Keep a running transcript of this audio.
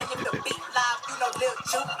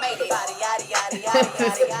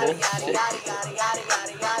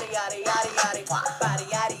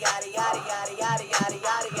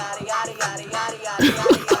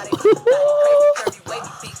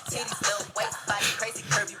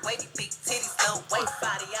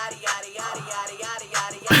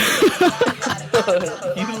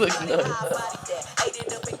You look nuts.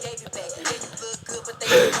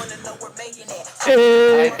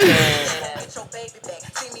 I can't.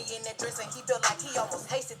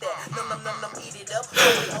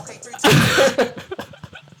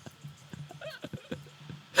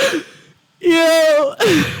 Yo.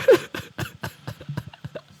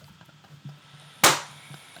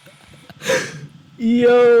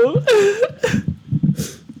 Yo.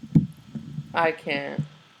 I can't.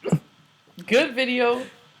 Good video,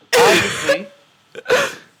 obviously.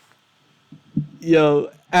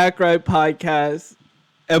 Yo, Act Right Podcast,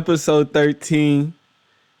 episode 13.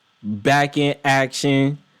 Back in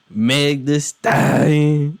action. Meg Thee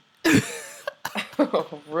Stallion.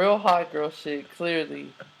 Real hot girl shit,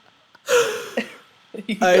 clearly.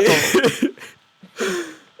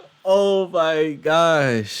 Oh my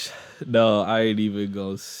gosh. No, I ain't even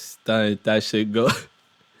gonna stunt that shit go.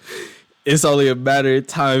 It's only a matter of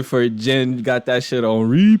time for Jen got that shit on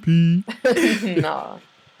repeat. Nah.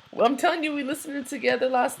 Well, I'm telling you, we listened together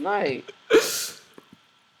last night.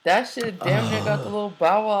 That shit damn near got the little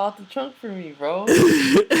bow wow out the trunk for me, bro.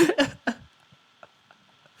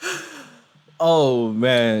 Oh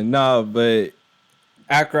man, nah, but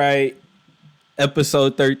Act Right,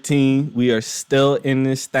 episode 13. We are still in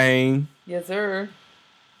this thing. Yes, sir.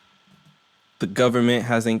 The government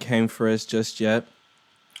hasn't came for us just yet.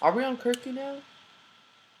 Are we on curfew now?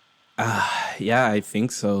 Yeah, I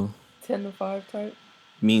think so. 10 to 5 type?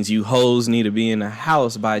 Means you hoes need to be in the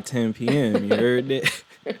house by 10 p.m. You heard it?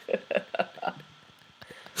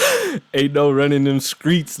 Ain't no running them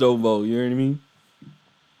streets no more. You know what I mean?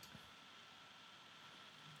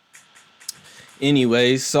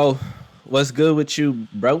 Anyways, so what's good with you,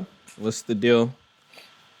 bro? What's the deal?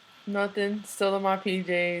 Nothing. Still in my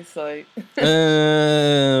PJs. Like,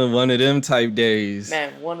 One of them type days.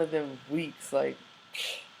 man, one of them weeks. Like,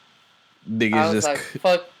 Niggas I was just like,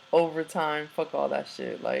 fuck overtime. Fuck all that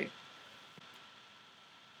shit. Like,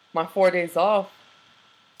 my 4 days off,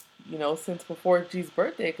 you know, since before G's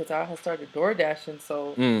birthday, because I had started door dashing.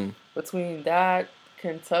 So between that,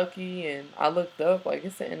 Kentucky, and I looked up, like,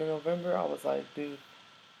 it's the end of November. I was like, dude,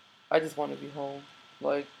 I just want to be home.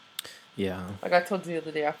 Like, yeah. Like I told you the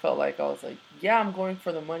other day, I felt like I was like, yeah, I'm going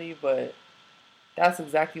for the money, but that's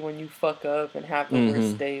exactly when you fuck up and have the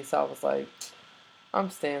worst day. So I was like, I'm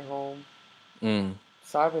staying home.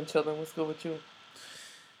 So I've been chilling. What's good with you?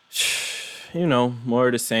 You know, more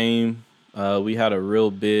of the same. We had a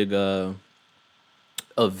real big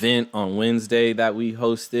event on Wednesday that we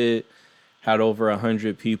hosted. Had over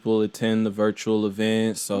 100 people attend the virtual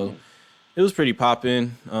event. So it was pretty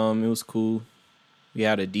popping. It was cool. We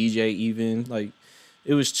had a DJ even. Like,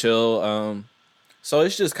 it was chill. So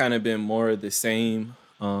it's just kind of been more of the same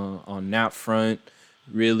on that front.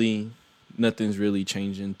 Really, nothing's really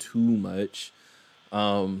changing too much.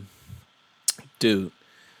 Dude,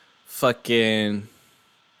 fucking...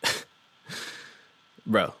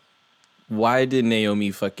 Bro, why did Naomi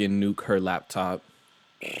fucking nuke her laptop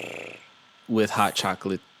with hot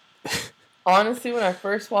chocolate? Honestly, when I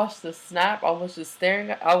first watched the snap, I was just staring.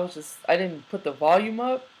 I didn't put the volume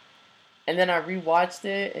up. And then I rewatched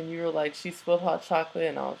it, and you were like, she spilled hot chocolate.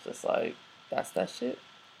 And I was just like, that's that shit?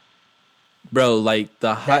 Bro, like,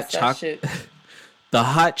 the hot chocolate. The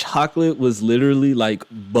hot chocolate was literally, like,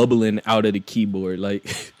 bubbling out of the keyboard.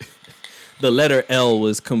 Like, the letter L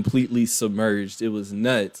was completely submerged. It was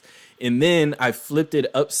nuts. And then I flipped it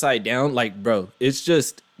upside down. Like, bro, it's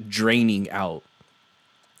just draining out.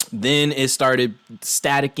 Then it started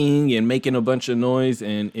staticking and making a bunch of noise,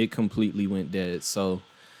 and it completely went dead. So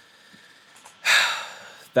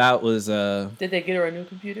that was Did they get her a new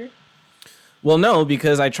computer? Well, no,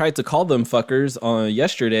 because I tried to call them fuckers on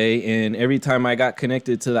yesterday, and every time I got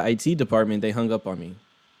connected to the IT department, they hung up on me.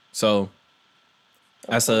 So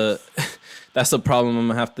that's a problem I'm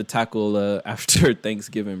gonna have to tackle after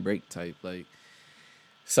Thanksgiving break type. Like,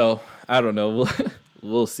 so I don't know.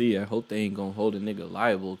 We'll see. I hope they ain't gonna hold a nigga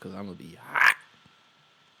liable, because I'm gonna be hot.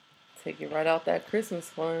 Take it right out that Christmas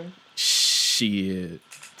fund. Shit.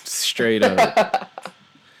 Straight up.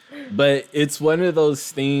 But it's one of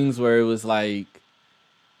those things where it was like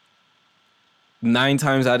 9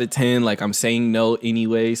 times out of 10, like, I'm saying no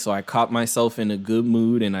anyway. So I caught myself in a good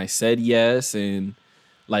mood and I said yes. And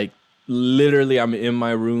like, literally I'm in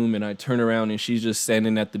my room and I turn around and she's just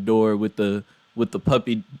standing at the door with the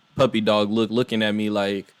puppy dog looking at me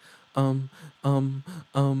like, um, um,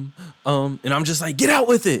 um, and I'm just like, get out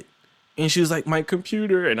with it. And she was like, my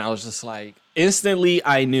computer. And I was just like, instantly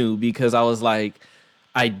I knew because I was like,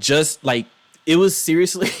 I just like, it was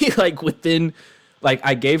seriously like within, like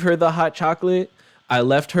I gave her the hot chocolate. I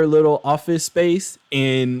left her little office space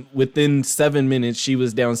and within 7 minutes she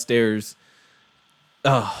was downstairs.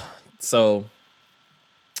 Oh, so,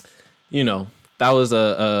 you know, that was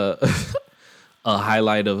a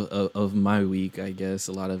highlight of my week, I guess.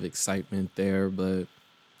 A lot of excitement there, but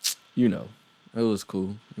you know, it was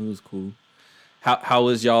cool. It was cool. How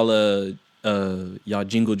was y'all y'all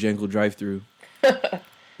jingle jangle drive through?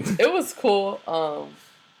 It was cool.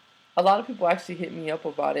 A lot of people actually hit me up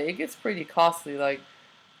about it. It gets pretty costly. Like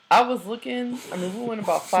I was looking. I mean, we went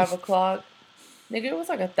about 5 o'clock. Nigga, it was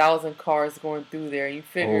like 1,000 cars going through there. You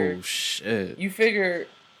figure, oh shit. You figure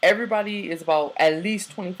everybody is about at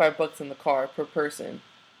least $25 in the car per person.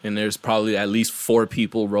 And there's probably at least 4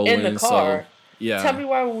 people rolling in the car. So, yeah. Tell me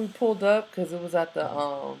why when we pulled up, because it was at the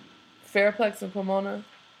Fairplex in Pomona.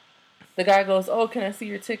 The guy goes, "Oh, can I see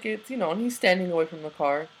your tickets?" You know, and he's standing away from the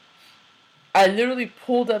car. I literally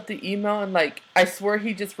pulled up the email and like I swear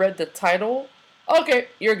he just read the title. Okay,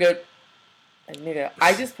 you're good. And nigga,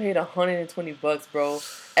 I just paid $120, bro.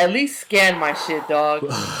 At least scan my shit,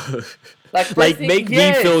 dog. Like make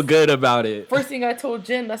me feel good about it. First thing I told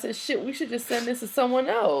Jen, I said, shit, we should just send this to someone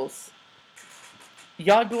else.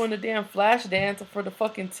 Y'all doing the damn flash dance for the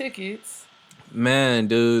fucking tickets. Man,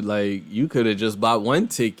 dude, like you could have just bought one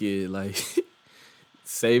ticket, like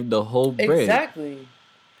saved the whole bread. Exactly.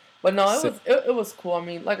 But no, it was cool. I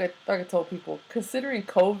mean, like I told people, considering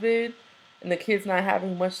COVID and the kids not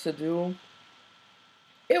having much to do,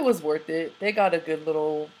 it was worth it. They got a good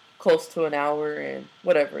little close to an hour and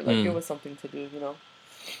whatever. Like it was something to do, you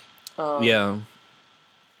know. Yeah.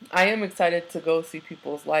 I am excited to go see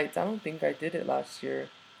People's Lights. I don't think I did it last year.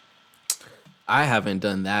 I haven't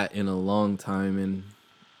done that in a long time, and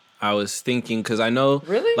I was thinking because I know,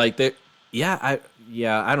 really, like that. Yeah,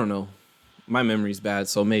 I don't know. My memory's bad,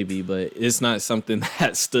 so maybe, but it's not something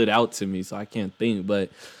that stood out to me, so I can't think. But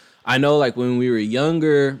I know, like when we were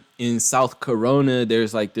younger in South Corona,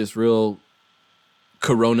 there's like this real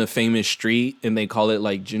Corona famous street, and they call it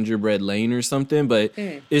like Gingerbread Lane or something. But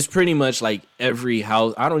it's pretty much like every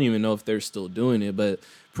house. I don't even know if they're still doing it, but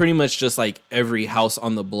pretty much just like every house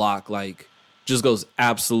on the block, like just goes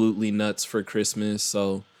absolutely nuts for Christmas.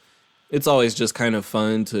 So it's always just kind of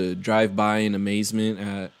fun to drive by in amazement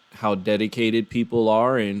at how dedicated people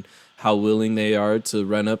are and how willing they are to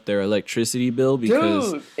run up their electricity bill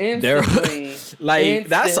because they're like,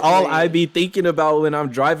 that's all I be thinking about when I'm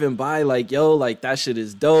driving by. Like, yo, like that shit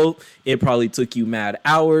is dope. It probably took you mad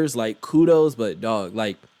hours. Like, kudos, but dog,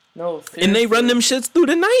 like, no, seriously. And they run them shits through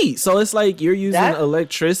the night. So it's like you're using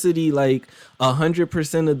electricity like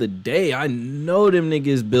 100% of the day. I know them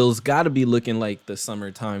niggas' bills got to be looking like the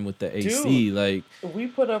summertime with the AC. Dude, like we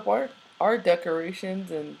put up our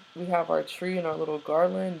decorations and we have our tree and our little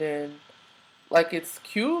garland and like it's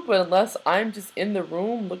cute, but unless I'm just in the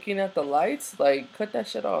room looking at the lights, like cut that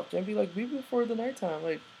shit off. Jen be like, leave it for the nighttime.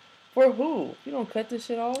 Like, for who? You don't cut this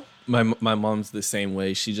shit off. My mom's the same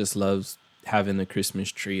way. She just loves having the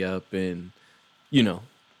Christmas tree up and, you know,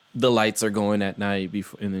 the lights are going at night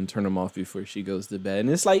before and then turn them off before she goes to bed. And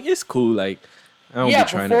it's like, it's cool. Like, I don't be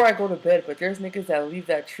trying before I go to bed, but there's niggas that leave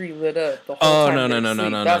that tree lit up the whole time.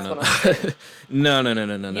 No.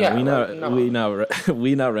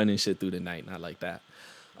 We not running shit through the night, not like that.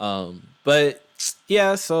 But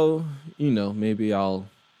yeah, so you know, maybe I'll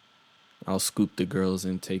scoop the girls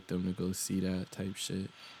and take them to go see that type shit.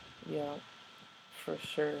 Yeah, for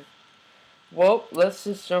sure. Well, let's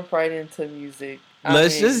just jump right into music.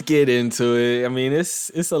 Let's just get into it. I mean,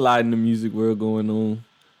 it's a lot in the music world going on.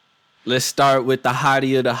 Let's start with the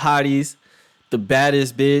hottie of the hotties, the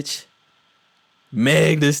baddest bitch,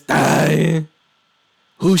 Meg Thee Stallion.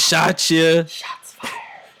 Who shot you? Shots fired.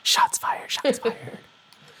 Shots fired. Shots fired.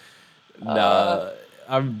 Nah,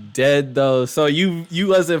 I'm dead though. So you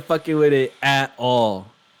wasn't fucking with it at all.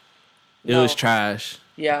 It was trash.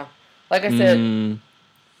 Yeah, like I said,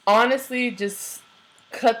 honestly, just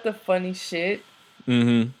cut the funny shit.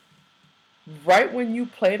 Right when you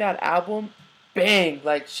play that album. Bang!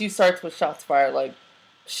 Like, she starts with shots fired. Like,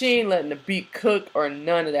 she ain't letting the beat cook or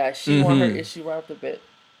none of that. She want her issue right off the bat.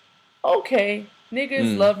 Okay.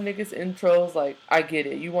 Niggas love niggas intros. Like, I get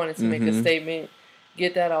it. You wanted to make a statement.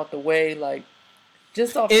 Get that out the way. Like,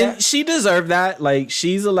 just off that. And she deserved that. Like,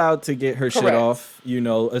 she's allowed to get her shit off, you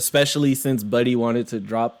know, especially since Buddy wanted to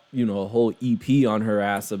drop, you know, a whole EP on her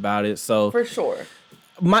ass about it. So, for sure.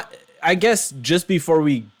 I guess just before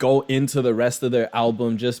we go into the rest of their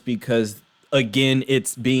album, just because again,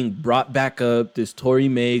 it's being brought back up. This Tory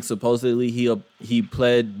Meg, supposedly he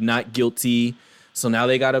pled not guilty. So now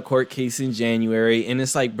they got a court case in January. And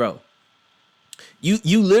it's like, bro,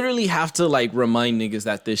 you literally have to like remind niggas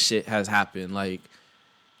that this shit has happened. Like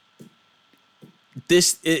they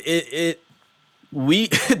should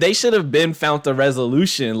have been found a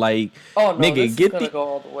resolution. Like, oh no, nigga, this is gonna go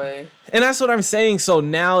all the way. And that's what I'm saying. So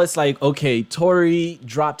now it's like, okay, Tory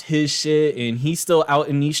dropped his shit and he's still out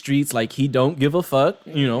in these streets. Like, he don't give a fuck,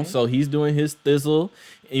 you know, so he's doing his thizzle.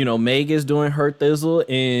 You know, Meg is doing her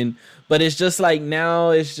thizzle. But it's just like, now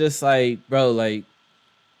it's just like, bro, like,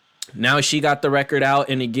 now she got the record out.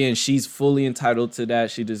 And again, she's fully entitled to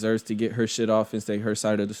that. She deserves to get her shit off and say her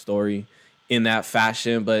side of the story in that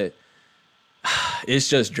fashion. But it's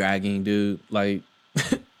just dragging, dude. Like,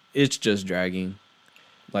 it's just dragging.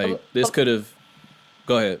 Like, this could have...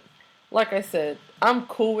 Go ahead. Like I said, I'm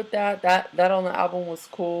cool with that. That on the album was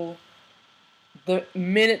cool. The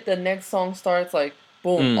minute the next song starts, like,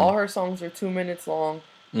 boom, all her songs are 2 minutes long.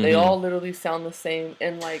 They all literally sound the same.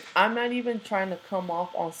 And, like, I'm not even trying to come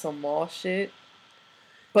off on some Maul shit.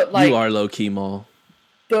 But, like... You are low-key Maul.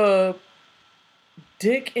 The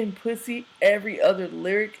dick and pussy, every other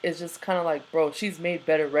lyric is just kind of like, bro, she's made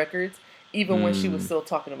better records, even when she was still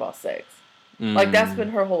talking about sex. Like, that's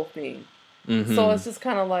been her whole thing. So it's just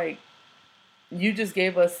kind of like, you just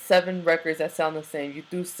gave us 7 records that sound the same. You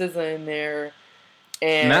threw SZA in there.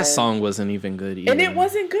 And that song wasn't even good either. And it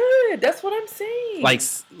wasn't good. That's what I'm saying.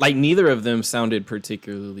 Like neither of them sounded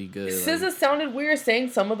particularly good. SZA sounded weird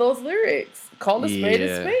saying some of those lyrics. Call a spade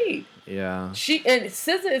a spade. Yeah. And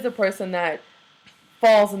SZA is a person that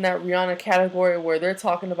falls in that Rihanna category where they're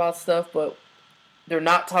talking about stuff, but they're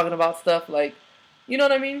not talking about stuff. Like, you know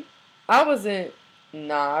what I mean? I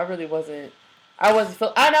really wasn't. I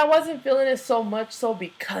wasn't feeling it so much so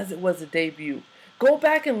because it was a debut. Go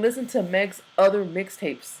back and listen to Meg's other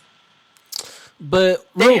mixtapes. But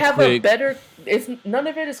they have a better. None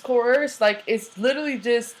of it is coerced. Like, it's literally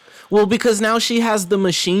just. Well, because now she has the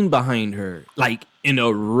machine behind her, like, in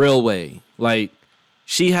a real way. Like,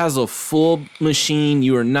 she has a full machine.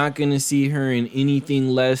 You are not gonna see her in anything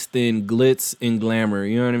less than glitz and glamour.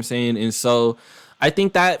 You know what I'm saying? And so, I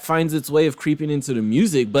think that finds its way of creeping into the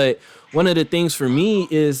music. But one of the things for me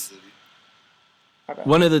is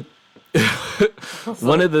one of the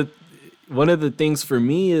things for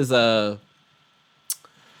me is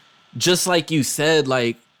just like you said,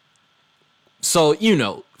 like, so, you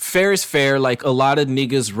know, fair is fair. Like, a lot of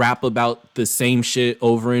niggas rap about the same shit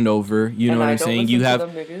over and over. You know what I'm saying? You have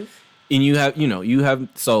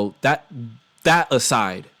so that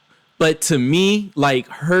aside. But to me, like,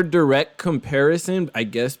 her direct comparison, I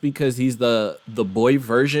guess because he's the boy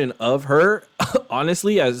version of her,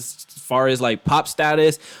 honestly, as far as like pop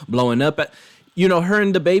status, blowing up, you know, her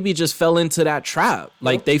and DaBaby just fell into that trap.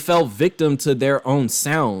 Like, they fell victim to their own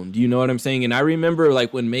sound. You know what I'm saying? And I remember,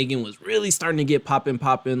 like, when Megan was really starting to get popping,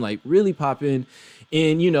 like really popping,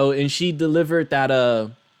 and, you know, and she delivered that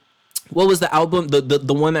what was the album,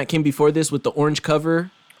 the one that came before this with the orange cover,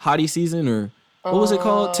 Hottie Season, or what was it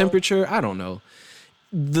called? Temperature? I don't know.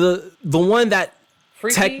 The one that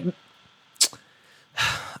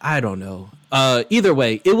I don't know. Either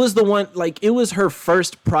way, it was the one, like, it was her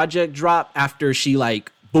first project drop after she,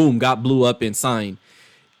 like, boom, got blew up and signed.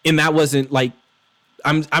 And that wasn't like,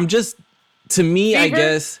 I'm just, to me, Fever? I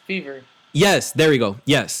guess. Fever. Yes, there we go.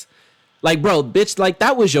 Yes. Like, bro, bitch, like,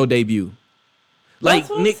 that was your debut. Like,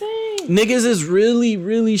 niggas is really,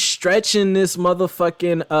 really stretching this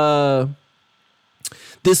motherfucking, oh,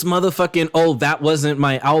 that wasn't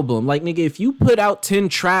my album. Like, nigga, if you put out 10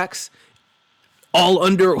 tracks all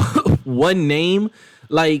under one name,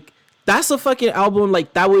 like, that's a fucking album.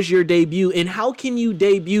 Like, that was your debut. And how can you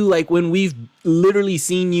debut, like, when we've literally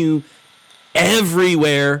seen you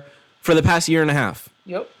everywhere for the past year and a half?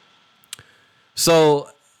 Yep. So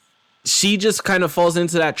she just kind of falls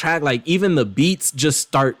into that track. Like, even the beats just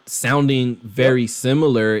start sounding very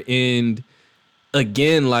similar. And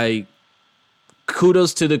again, like,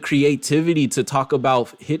 kudos to the creativity to talk about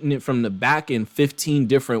hitting it from the back in 15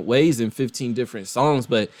 different ways in 15 different songs.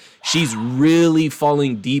 But she's really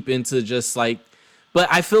falling deep into just like, but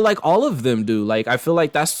I feel like all of them do. Like, I feel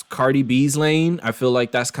like that's Cardi B's lane. I feel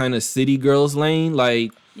like that's kind of City Girls lane.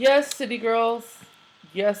 Like, yes, City Girls.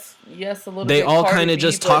 Yes, a little they bit. They all kind of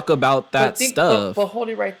just talk about that stuff. But hold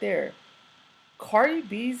it right there. Cardi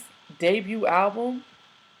B's debut album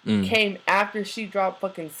came after she dropped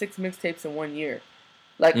fucking 6 mixtapes in 1 year.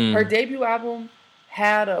 Like, her debut album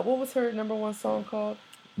had what was her number 1 song called?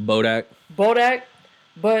 Bodak.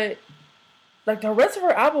 But Like, the rest of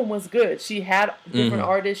her album was good. She had different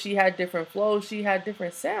artists. She had different flows. She had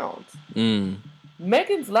different sounds.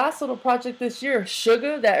 Megan's last little project this year,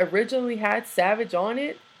 Sugar, that originally had Savage on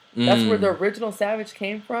it. That's where the original Savage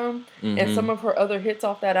came from. And some of her other hits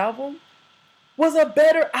off that album was a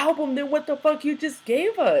better album than what the fuck you just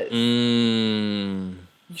gave us.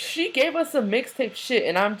 She gave us some mixtape shit,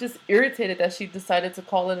 and I'm just irritated that she decided to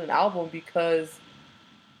call it an album, because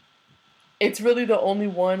it's really the only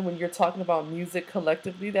one, when you're talking about music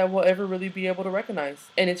collectively, that we'll ever really be able to recognize.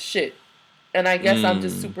 And it's shit. And I guess I'm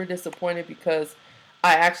just super disappointed, because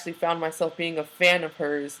I actually found myself being a fan of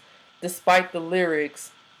hers, despite the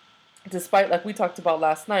lyrics, despite, like we talked about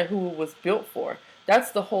last night, who it was built for.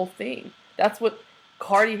 That's the whole thing. That's what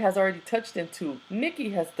Cardi has already touched into.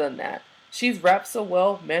 Nicki has done that. She's rapped so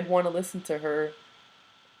well, men want to listen to her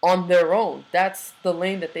on their own. That's the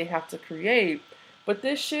lane that they have to create. But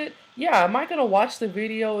this shit, yeah, am I going to watch the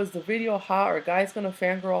video? Is the video hot? Or guys going to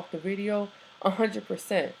fangirl off the video?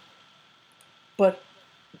 100%. But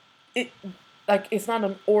it's not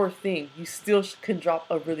an or thing. You still can drop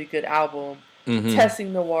a really good album.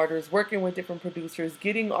 Testing the waters, working with different producers,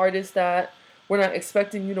 getting artists that we're not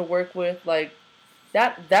expecting you to work with. Like,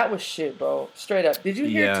 that was shit, bro. Straight up. Did you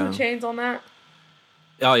hear 2 Chainz on that?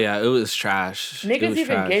 Oh, yeah, it was trash. Niggas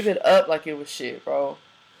even gave it up like it was shit, bro.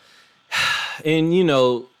 And,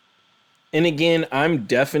 and again, I'm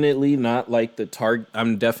definitely not like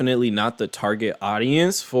I'm definitely not the target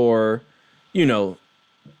audience for,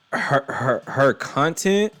 her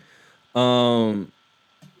content.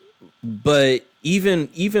 But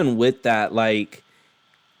even with that, like,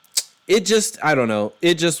 it just, I don't know,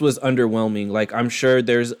 it just was underwhelming. Like, I'm sure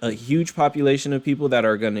there's a huge population of people that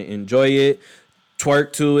are going to enjoy it,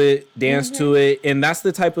 twerk to it, dance to it, and that's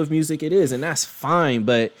the type of music it is, and that's fine.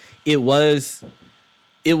 But it was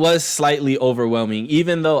slightly overwhelming,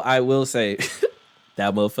 even though I will say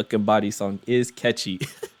that motherfucking Body song is catchy.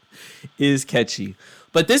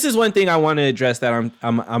 But this is one thing I want to address that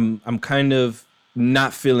I'm kind of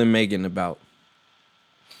not feeling Megan about.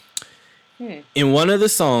 In one of the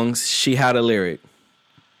songs, she had a lyric.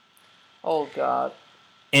 Oh, God.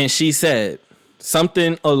 And she said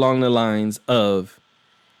something along the lines of,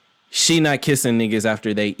 she not kissing niggas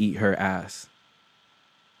after they eat her ass.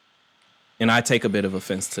 And I take a bit of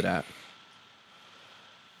offense to that.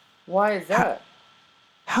 Why is that?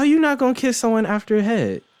 How you not gonna kiss someone after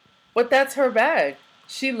head? But that's her bag.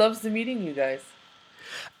 She loves the meeting you guys.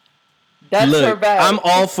 That's her bag. I'm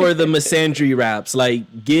all for the misandry raps.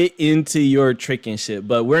 Like, get into your trick and shit.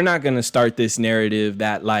 But we're not gonna start this narrative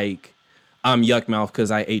that, like, I'm yuck mouth because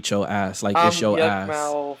I ate your ass. Like, it's your ass.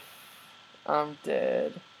 Mouth. I'm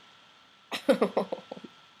dead.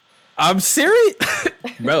 I'm serious,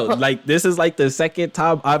 bro. Like, this is like the second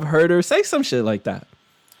time I've heard her say some shit like that.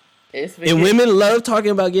 And women love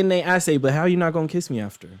talking about getting their ass ate, but how you not gonna kiss me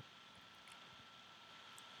after?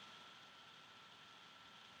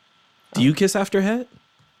 Do you kiss after head?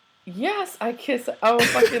 Yes, I kiss. I'm a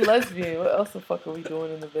fucking lesbian. What else the fuck are we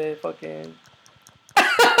doing in the bed? Fucking.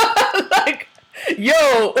 Like,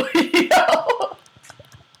 yo. What's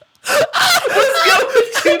good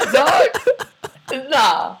with you, dog?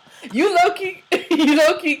 Nah. You low-key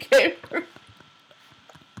came from...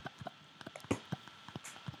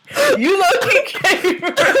 You low-key came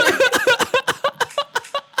from...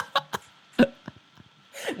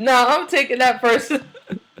 Nah, I'm taking that person.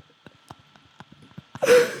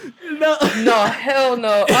 No, hell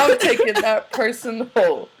no. I'm taking that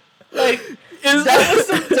personal. Like, that was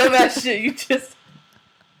some dumbass shit you just...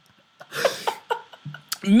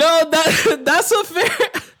 No, that's a fair...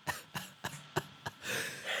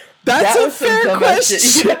 That's a fair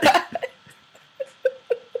question.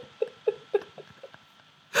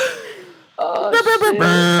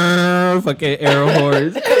 Oh, fucking air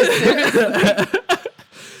horns.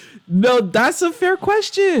 No, that's a fair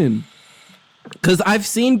question. Cause I've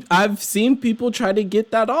seen people try to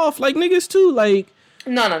get that off, like niggas too. Like,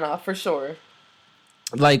 no, for sure.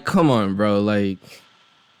 Like, come on, bro. Like,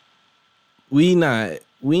 we not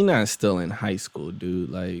still in high school, dude.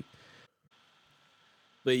 Like,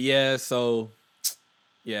 but yeah, so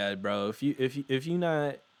yeah, bro. If you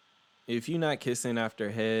not kissing after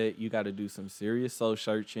head, you got to do some serious soul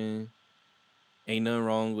searching. Ain't nothing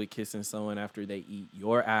wrong with kissing someone after they eat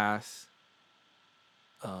your ass.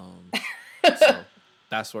 So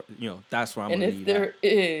that's where that's where I'm. And if there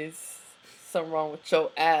is something wrong with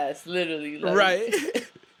your ass, literally, like, right?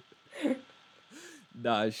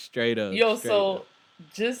 Nah, straight up. Yo, so up.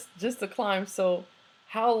 just to climb. So,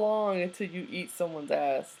 how long until you eat someone's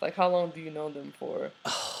ass? Like, how long do you know them for?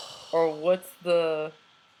 Or what's the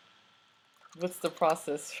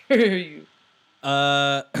process for you?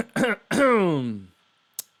 Uh,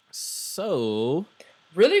 so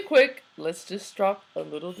really quick, let's just drop a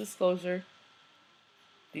little disclosure.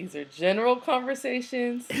 These are general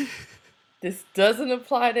conversations. This doesn't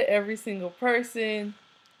apply to every single person.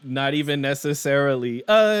 Not even necessarily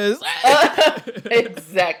us.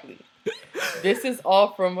 Exactly. This is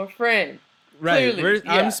all from a friend. Right. Clearly,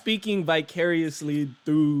 yeah. I'm speaking vicariously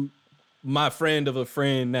through my friend of a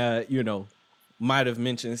friend that, might have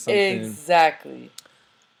mentioned something. Exactly.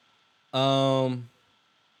 I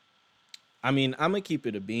mean, I'm going to keep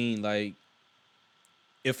it a bean. Like,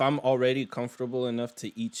 if I'm already comfortable enough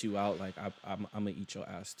to eat you out, like, I'm going to eat your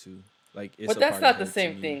ass too. Like, but that's not the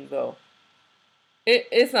same thing, though.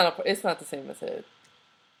 It's not the same as head.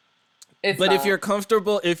 But if you're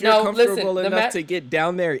comfortable, enough to get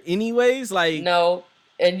down there anyways, like... No,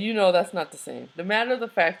 and that's not the same. The matter of the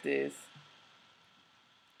fact is,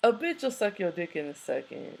 a bitch will suck your dick in a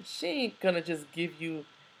second. She ain't gonna just eat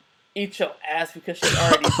your ass because she's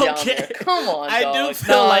already down there. Come on, dog. I do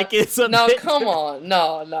feel like it's a no. Come on,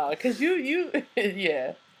 no, because you,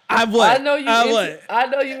 yeah. I what? I know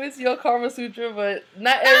you miss your Karma Sutra, but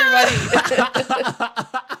not everybody.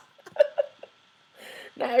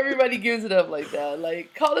 Not everybody gives it up like that.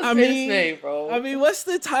 Like, call it spade, bro. I mean, what's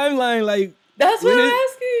the timeline? Like, that's what I'm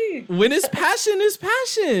asking. When is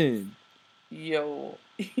passion? Yo,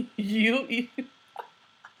 you.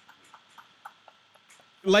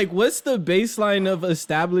 Like, what's the baseline of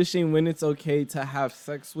establishing when it's okay to have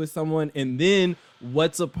sex with someone, and then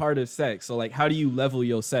what's a part of sex? So, like, how do you level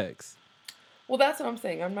your sex? Well, that's what I'm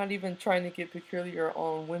saying. I'm not even trying to get peculiar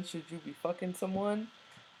on when should you be fucking someone.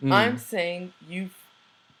 I'm saying you've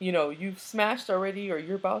smashed already, or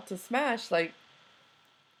you're about to smash. Like,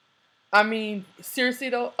 I mean, seriously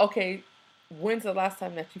though, okay, when's the last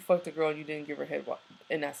time that you fucked a girl and you didn't give her head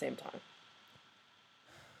in that same time?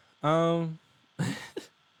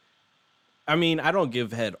 I mean, I don't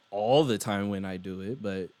give head all the time when I do it,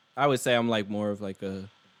 but I would say I'm like more of like I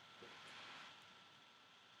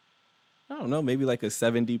don't know, maybe like a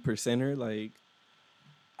 70%er. Like,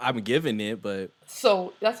 I'm giving it, but...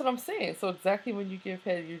 So, that's what I'm saying. So, exactly when you give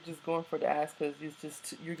head, you're just going for the ass because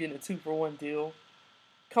you're getting a 2-for-1 deal.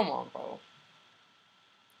 Come on, bro.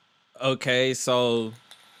 Okay, so...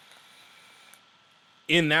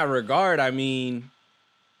 in that regard, I mean...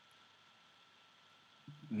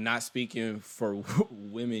 not speaking for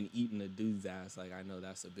women eating a dude's ass, like, I know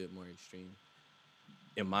that's a bit more extreme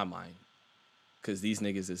in my mind. Because these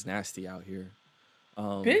niggas is nasty out here.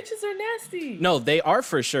 Bitches are nasty. No, they are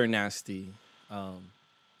for sure nasty.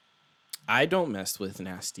 I don't mess with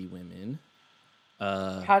nasty women.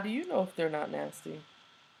 How do you know if they're not nasty?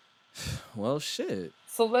 Well, shit.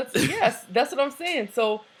 So yes, that's what I'm saying.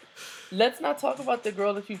 So let's not talk about the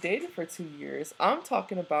girl that you dated for 2 years. I'm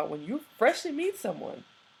talking about when you freshly meet someone.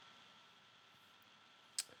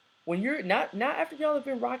 When you're not after y'all have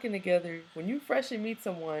been rocking together, when you freshly meet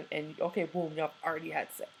someone and okay, boom, y'all already had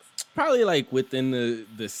sex. Probably like within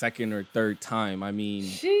the second or third time. I mean,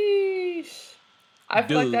 sheesh. I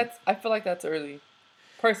feel like that's early.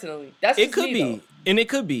 Personally, that's just it could be, though. And it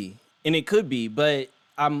could be, but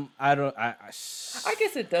I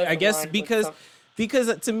guess it does. I guess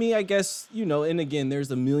because to me, I guess, and again,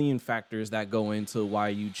 there's a million factors that go into why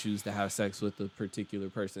you choose to have sex with a particular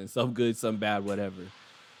person. Some good, some bad, whatever.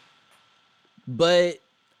 But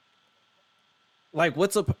like,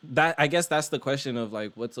 I guess that's the question of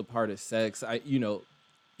like, what's a part of sex?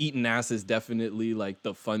 Eating ass is definitely like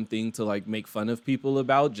the fun thing to like make fun of people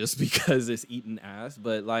about just because it's eating ass.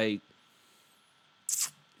 But like,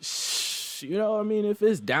 I mean, if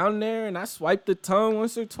it's down there and I swipe the tongue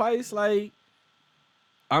once or twice, like,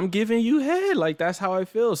 I'm giving you head. Like, that's how I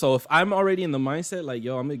feel. So if I'm already in the mindset like,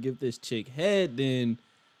 yo, I'm gonna give this chick head, then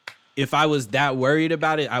if I was that worried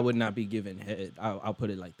about it, I would not be giving head. I'll put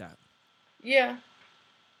it like that. Yeah,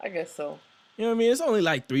 I guess so. You know what I mean? It's only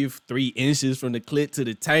like 3 inches from the clit to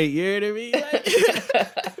the tank. You know what I mean?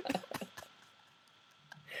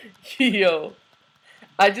 Like... Yo,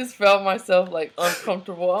 I just felt myself like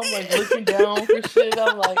uncomfortable. I'm like looking down for shit.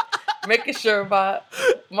 I'm like making sure my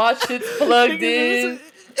shit's plugged in.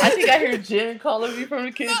 I think I hear Jen calling me from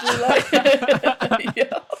the kitchen. Like, yo.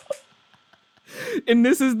 And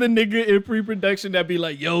this is the nigga in pre-production that be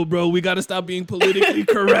like, yo, bro, we got to stop being politically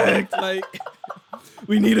correct. Like,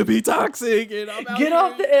 we need to be toxic. And I'm out Get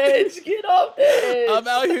off the edge. I'm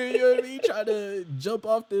out here, you know what I mean, trying to jump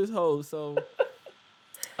off this hole. So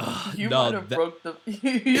you might have broke the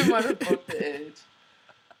edge.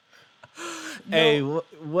 Hey,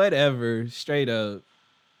 whatever. Straight up.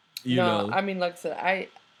 You know. I mean, like I said,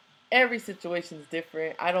 every situation is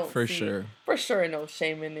different. I don't for sure no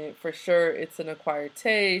shame in it. For sure, it's an acquired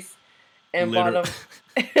taste. And Liter-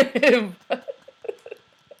 bottom,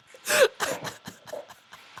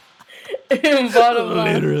 and bottom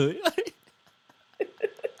line, literally.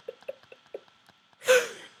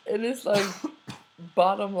 and it's like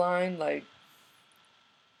bottom line, like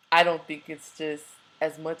I don't think it's just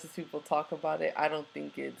as much as people talk about it. I don't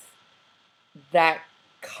think it's that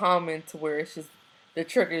common to where it's just the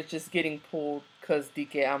trigger is just getting pulled because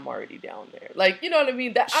DK, I'm already down there. Like, you know what I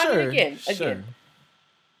mean? That sure, I mean, again, sure.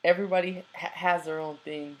 Everybody has their own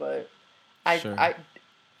thing, but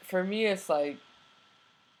for me, it's like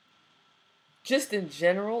just in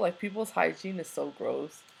general, like people's hygiene is so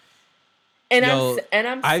gross. And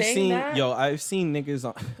I've seen niggas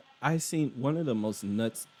on. I've seen one of the most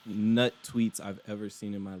nut tweets I've ever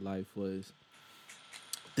seen in my life was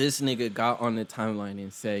this nigga got on the timeline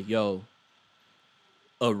and said, "Yo,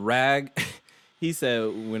 a rag." He said,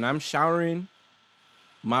 "When I'm showering,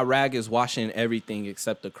 my rag is washing everything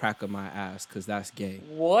except the crack of my ass, because that's gay."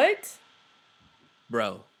 What?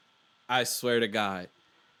 Bro, I swear to God.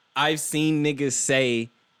 I've seen niggas say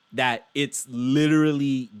that it's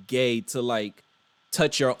literally gay to, like,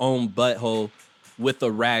 touch your own butthole with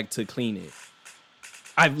a rag to clean it.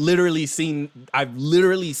 I've literally seen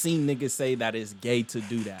niggas say that it's gay to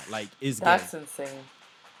do that. Like, it's gay. That's insane.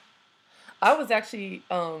 I was actually,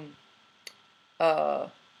 damn, I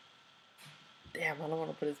don't want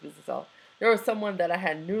to put his business out. There was someone that I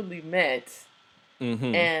had newly met,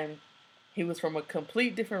 and he was from a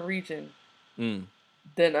complete different region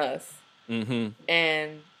than us.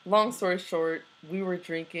 And long story short, we were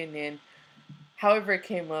drinking, and however it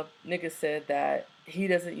came up, nigga said that he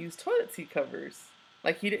doesn't use toilet seat covers.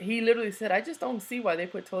 Like, he literally said, "I just don't see why they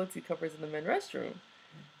put toilet seat covers in the men's restroom."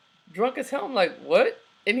 Drunk as hell, I'm like, "What?"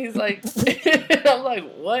 And he's like, I'm like,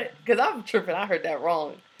 "What?" Because I'm tripping. I heard that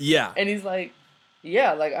wrong. Yeah. And he's like,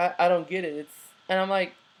 "Yeah, like, I don't get it." And I'm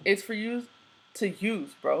like, "It's for you to use,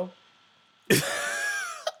 bro."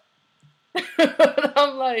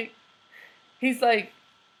 I'm like, he's like,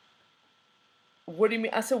 "What do you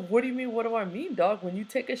mean?" I said, "What do you mean? What do I mean, dog? When you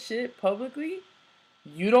take a shit publicly,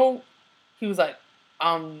 you don't." He was like,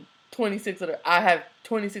 "I'm 26 I have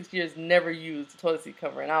 26 years never used a toilet seat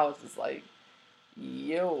cover," and I was just like,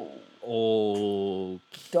 "Yo, okay,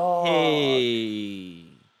 dog,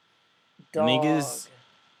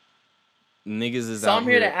 niggas is so out I'm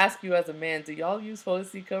here to ask you as a man: do y'all use toilet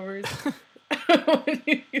seat covers when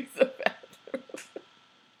you use the bathroom?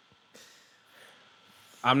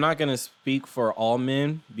 I'm not gonna speak for all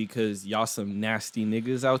men because y'all some nasty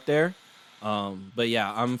niggas out there. But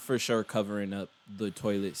yeah, I'm for sure covering up the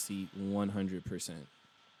toilet seat 100%.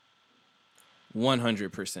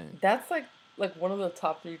 100%. That's like one of the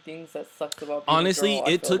top 3 things that sucks about being honestly a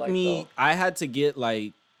girl, it took like, me though. I had to get,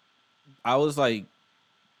 like, I was like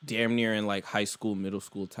damn near in like high school, middle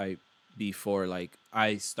school type before, like,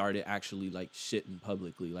 I started actually like shitting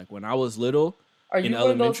publicly. Like, when I was little. Are you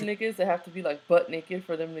one of those niggas that have to be like butt naked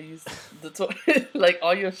for them to use the toilet? Like,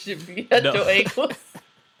 all your shit be at your ankles?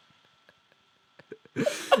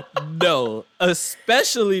 No,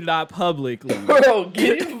 especially not publicly. Bro,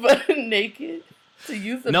 getting butt naked to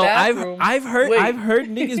use the bathroom. No, I've heard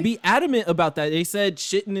niggas be adamant about that. They said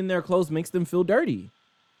shitting in their clothes makes them feel dirty.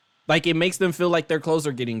 Like, it makes them feel like their clothes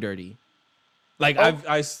are getting dirty. Like, I've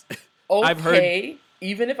heard.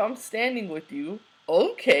 Even if I'm standing with you,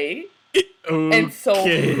 okay. And so,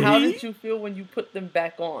 how did you feel when you put them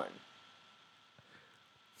back on?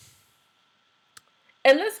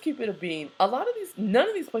 And let's keep it a bean. None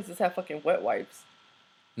of these places have fucking wet wipes.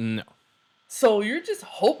 No. So you're just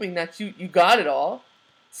hoping that you got it all.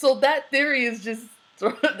 So that theory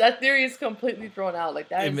is completely thrown out. Like,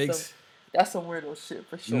 that's some weirdo shit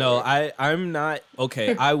for sure. No, I'm not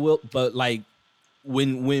okay. I will, but like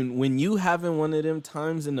when you having one of them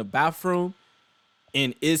times in the bathroom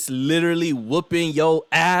and it's literally whooping your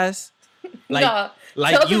ass, like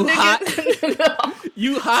you hot,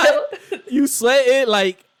 you sweating,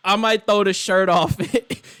 like, I might throw the shirt off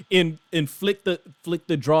and flick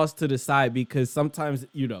the drawers to the side, because sometimes,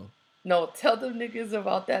 you know. No, tell them niggas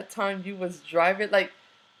about that time you was driving. Like,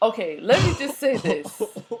 okay, let me just say this.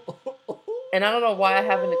 And I don't know why I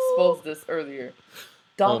haven't exposed this earlier.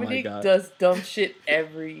 Dominic does dumb shit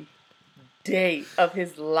every day of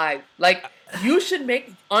his life. Like, you should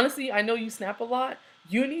honestly, I know you snap a lot.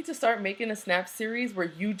 You need to start making a snap series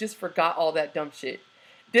where you just forgot all that dumb shit.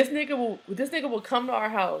 This nigga will come to our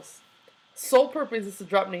house. Sole purpose is to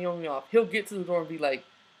drop Naomi off. He'll get to the door and be like,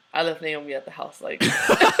 "I left Naomi at the house." Like,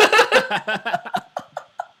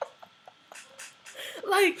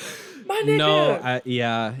 like, my nigga.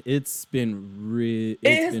 Yeah, it's been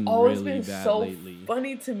It has always really been bad so lately.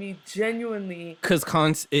 funny to me, genuinely. Cause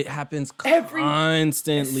it happens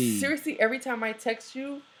constantly. Seriously, every time I text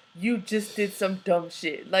you, you just did some dumb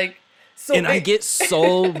shit. Like, so and I get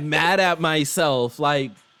so mad at myself,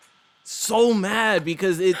 like so mad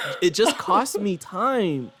because it just cost me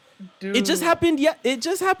time. Dude. It just happened. Yeah, it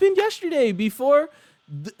just happened yesterday.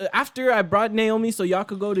 After I brought Naomi so y'all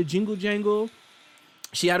could go to Jingle Jangle.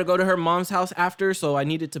 She had to go to her mom's house after, so I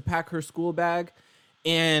needed to pack her school bag.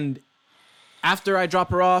 And after I drop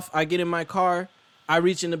her off, I get in my car. I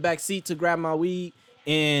reach in the back seat to grab my weed,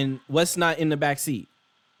 and what's not in the back seat?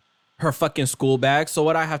 Her fucking school bag. So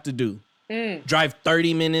what I have to do? Drive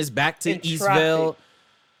 30 minutes back to Eastvale.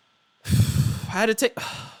 I had to take.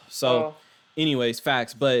 So, anyways,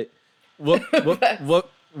 facts. But what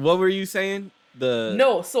were you saying?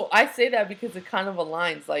 No. So I say that because it kind of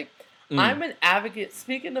aligns. Like, I'm an advocate.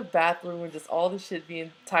 Speaking of bathroom and just all the shit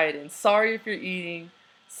being tied in. Sorry if you're eating.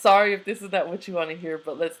 Sorry if this is not what you want to hear.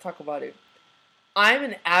 But let's talk about it. I'm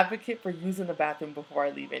an advocate for using the bathroom before I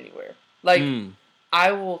leave anywhere. Like,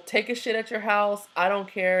 I will take a shit at your house. I don't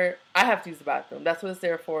care. I have to use the bathroom. That's what it's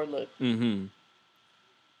there for. Look. Mm-hmm.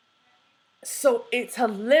 So it's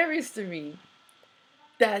hilarious to me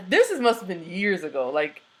that must have been years ago.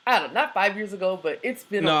 Like, I don't know, not 5 years ago, but it's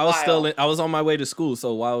been a while. I was on my way to school,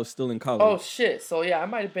 so while I was still in college. Oh, shit. So, yeah, I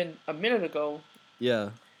might have been a minute ago. Yeah.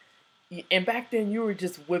 And back then, you were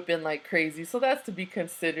just whipping like crazy. So that's to be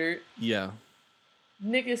considered. Yeah.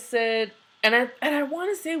 Nigga said, and I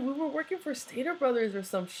want to say we were working for Stater Brothers or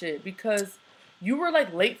some shit because you were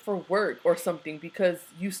like late for work or something because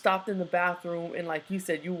you stopped in the bathroom and like you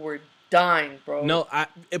said, you were dying, bro. No,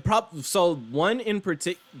 so one in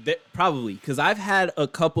particular, probably because I've had a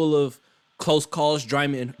couple of close calls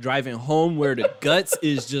driving home where the guts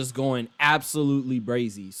is just going absolutely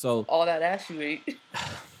brazy. So all that ass you ate.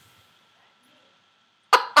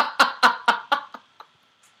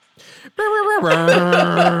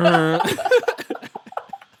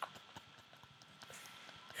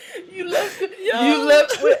 You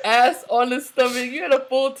left with ass on the stomach. You had a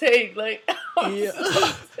full take, like. Yeah.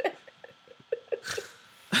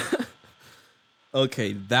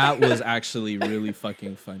 Okay, that was actually really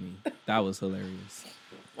fucking funny. That was hilarious.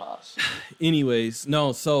 Gosh. Anyways,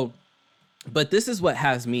 no, so, but this is what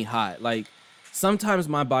has me hot. Like, sometimes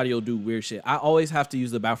my body will do weird shit. I always have to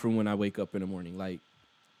use the bathroom when I wake up in the morning. Like,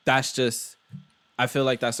 that's just, I feel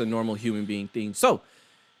like that's a normal human being thing. So,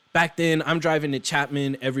 back then, I'm driving to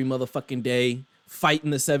Chapman every motherfucking day,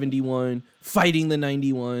 fighting the 71, fighting the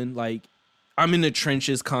 91. Like, I'm in the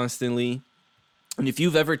trenches constantly. And if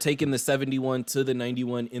you've ever taken the 71 to the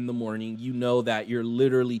 91 in the morning, you know that you're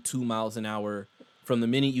literally 2 miles an hour from the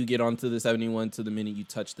minute you get onto the 71 to the minute you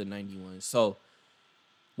touch the 91. So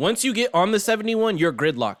once you get on the 71, you're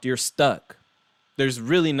gridlocked. You're stuck. There's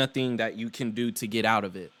really nothing that you can do to get out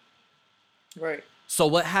of it. Right. So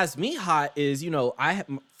what has me hot is, I have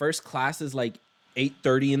first class is like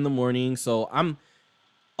 8:30 in the morning. So I'm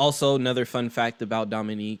also, another fun fact about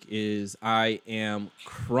Dominique is I am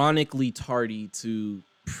chronically tardy to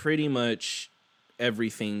pretty much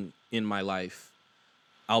everything in my life.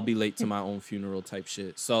 I'll be late to my own funeral type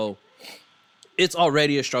shit. So it's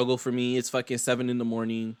already a struggle for me. It's fucking 7 in the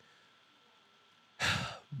morning.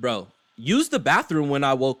 Bro, use the bathroom when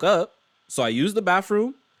I woke up. So I used the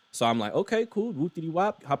bathroom. So I'm like, okay, cool.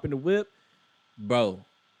 Whoop-diddy-wop, hop in the whip. Bro,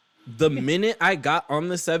 the minute I got on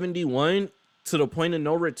the 71, to the point of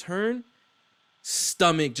no return,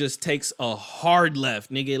 stomach just takes a hard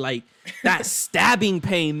left, nigga. Like, that stabbing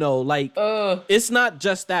pain, though. Like, it's not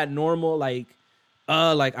just that normal, like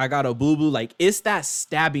I got a boo-boo. Like, it's that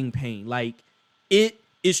stabbing pain. Like, it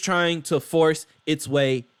is trying to force its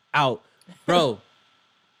way out. Bro,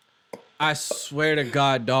 I swear to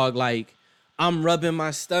God, dog, like, I'm rubbing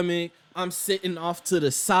my stomach. I'm sitting off to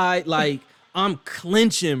the side. Like, I'm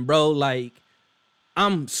clenching, bro. Like,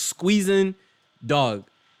 I'm squeezing. Dog,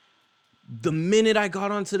 the minute I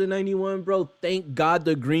got onto the 91, bro, thank God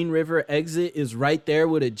the Green River exit is right there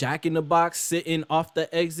with a Jack in the Box sitting off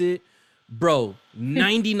the exit. Bro,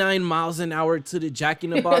 99 miles an hour to the Jack in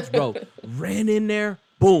the Box, bro. Ran in there,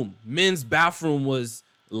 boom. Men's bathroom was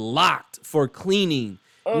locked for cleaning.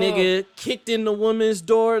 Nigga, kicked in the woman's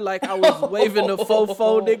door like I was waving the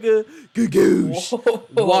fofo, nigga.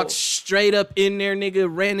 Gagoosh. Walked straight up in there, nigga.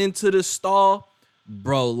 Ran into the stall.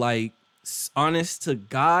 Bro, like, honest to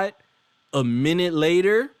God, a minute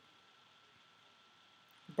later,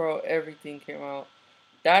 bro, everything came out.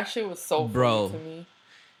 That shit was so funny to me.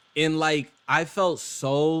 And like, I felt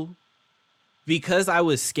so, because I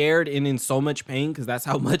was scared and in so much pain, because that's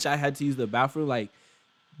how much I had to use the bathroom. Like,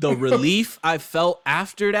 the relief I felt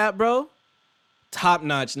after that, bro, top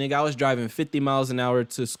notch, nigga. I was driving 50 miles an hour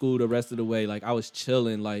to school the rest of the way. Like, I was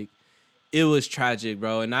chilling. Like, it was tragic,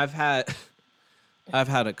 bro. And I've had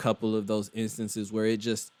a couple of those instances where it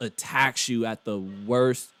just attacks you at the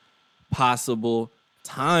worst possible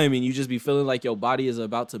time, and you just be feeling like your body is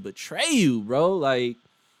about to betray you, bro. Like,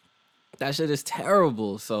 that shit is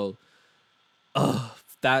terrible. So,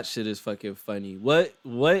 that shit is fucking funny. What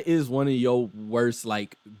is one of your worst,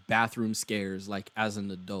 like, bathroom scares, like, as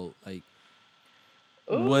an adult? Like,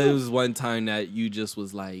 what was one time that you just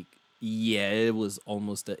was like, yeah, it was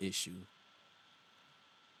almost an issue?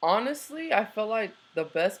 Honestly, I feel like the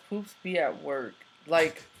best poops be at work.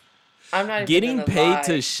 Like, I'm not even getting paid lie.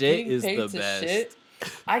 to shit is the best. Shit,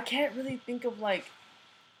 I can't really think of like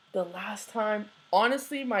the last time.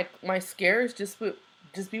 Honestly, my scares just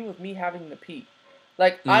be with me having to pee.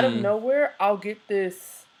 Like, out of nowhere, I'll get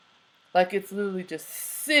this, like, it's literally just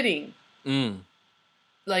sitting.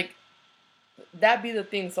 Like, that be the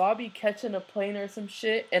thing. So I'll be catching a plane or some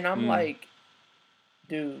shit, and I'm like,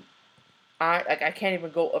 dude, I can't even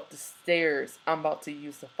go up the stairs. I'm about to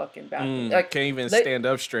use the fucking bathroom. Like, can't even stand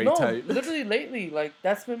up straight. No, type. Literally lately, like,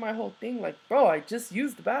 that's been my whole thing. Like, bro, I just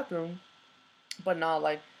used the bathroom, but nah,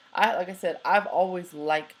 like I said, I've always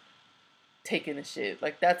liked taking a shit.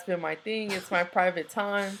 Like, that's been my thing. It's my private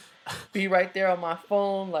time. Be right there on my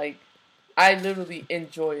phone. Like, I literally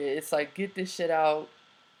enjoy it. It's like, get this shit out.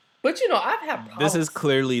 But, you know, I've had problems. This is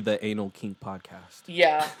clearly the Anal Kink podcast.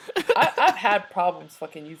 Yeah. I've had problems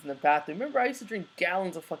fucking using the bathroom. Remember, I used to drink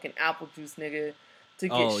gallons of fucking apple juice, nigga, to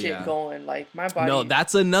get shit going. Like, my body... No,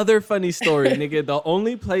 that's another funny story, nigga. The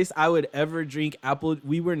only place I would ever drink apple...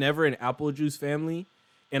 We were never an apple juice family,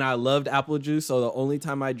 and I loved apple juice, so the only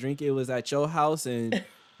time I drink it was at your house, and...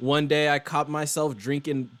 One day I caught myself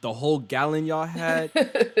drinking the whole gallon y'all had.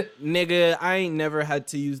 Nigga, I ain't never had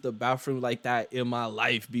to use the bathroom like that in my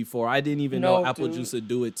life before. I didn't even know apple juice would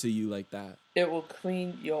do it to you like that. It will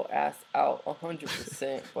clean your ass out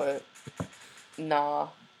 100%, but nah.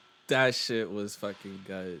 That shit was fucking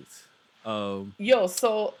guts. Yo,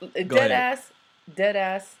 so dead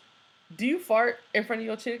ass. Do you fart in front of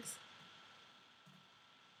your chicks?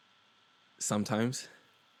 Sometimes.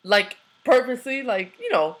 Like, purposely, like,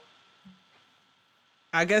 you know.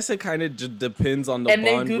 I guess it kind of just depends on the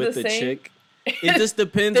bond with the chick. It just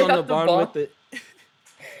depends on the bond with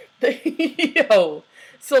the... Yo,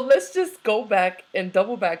 so let's just go back and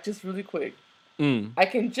double back just really quick. I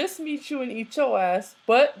can just meet you and eat your ass,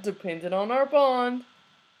 but depending on our bond,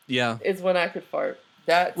 is when I could fart.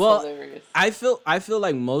 That's hilarious. I feel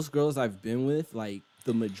like most girls I've been with, like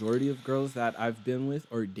the majority of girls that I've been with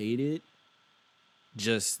or dated,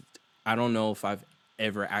 just... I don't know if I've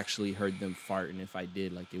ever actually heard them fart, and if I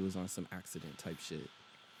did, like, it was on some accident type shit.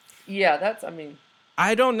 Yeah, that's, I mean...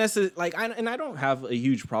 I don't necessarily, like, I don't have a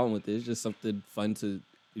huge problem with it. It's just something fun to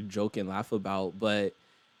joke and laugh about, but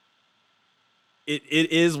it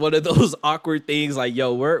is one of those awkward things, like,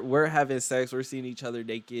 yo, we're having sex, we're seeing each other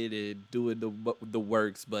naked and doing the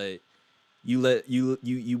works, but you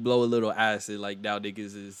blow a little acid, like, now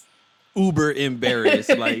niggas is uber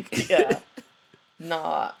embarrassed, like... Yeah.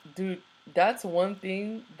 Nah, dude, that's one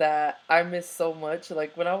thing that I miss so much.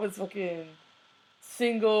 Like, when I was fucking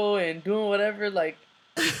single and doing whatever, like,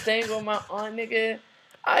 staying with my aunt, nigga,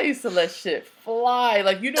 I used to let shit fly.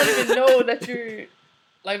 Like, you don't even know that you're,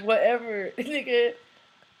 like, whatever. Nigga,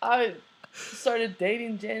 I started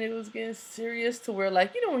dating Jen. It was getting serious to where,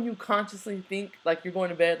 like, you know, when you consciously think, like, you're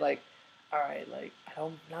going to bed, like, all right, like,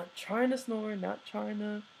 I'm not trying to snore, not trying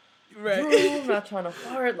to... Right. I'm not trying to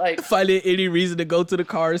fart. Like, finding any reason to go to the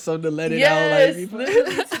car or something to let it out. Like,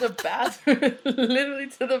 literally to the bathroom. Literally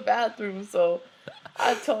to the bathroom. So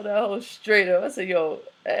I told that hoe straight up. I said, yo,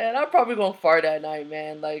 man, I'm probably gonna fart that night,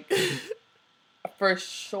 man. Like, for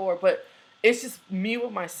sure. But it's just me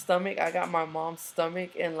with my stomach. I got my mom's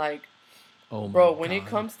stomach, and like, bro, when it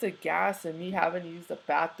comes to gas and me having to use the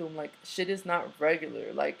bathroom, like, shit is not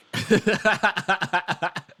regular. Like,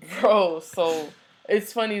 bro, so.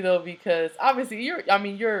 It's funny though, because obviously you're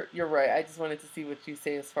right. I just wanted to see what you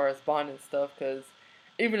say as far as bond and stuff, because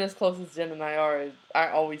even as close as Jen and I are, I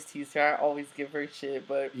always tease her. I always give her shit,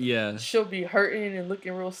 but she'll be hurting and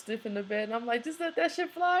looking real stiff in the bed, and I'm like, just let that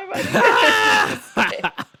shit fly.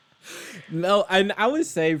 Right. No, and I would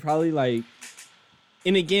say probably like,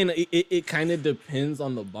 and again, it kind of depends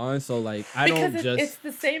on the bond. So like, it's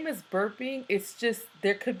the same as burping. It's just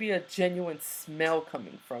there could be a genuine smell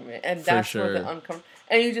coming from it, and that's where the uncomfortable.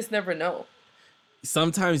 And you just never know.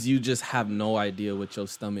 Sometimes you just have no idea what your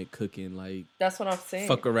stomach cooking. Like, that's what I'm saying.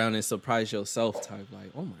 Fuck around and surprise yourself type. Like,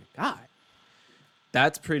 oh my god,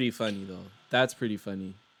 that's pretty funny though. That's pretty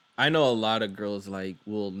funny. I know a lot of girls like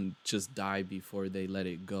will just die before they let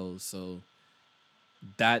it go. So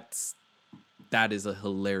that is a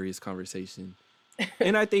hilarious conversation.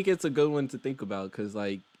 And I think it's a good one to think about because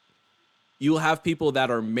like you'll have people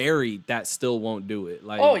that are married that still won't do it.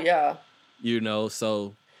 Like, oh yeah,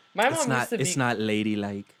 so my mom it's not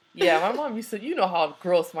ladylike. Yeah, my mom used to. You know how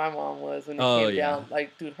gross my mom was when it came down.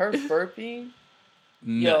 Like, dude, her burping.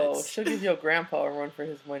 Nuts. Yo, she'll give your grandpa a run for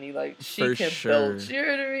his money. Like, she can belch. You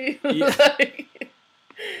know what I mean? Yeah.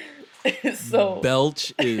 Like, so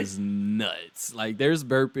belch is nuts. Like, there's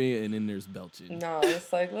burping and then there's belching. No,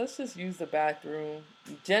 it's like, let's just use the bathroom.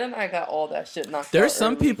 Jen and I got all that shit knocked out. There's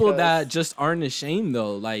some people that just aren't ashamed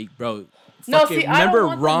though. Like, bro. No, see, I don't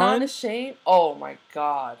want Ron? The non-ashamed. Oh my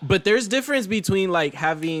god! But there's difference between like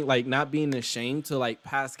having like not being ashamed to like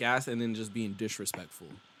pass gas and then just being disrespectful.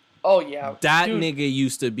 Oh yeah, that dude, nigga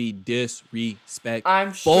used to be disrespectful.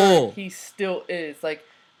 I'm sure he still is. Like,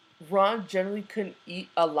 Ron generally couldn't eat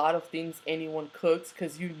a lot of things anyone cooks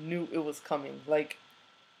because you knew it was coming. Like,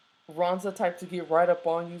 Ron's the type to get right up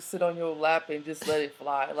on you, sit on your lap, and just let it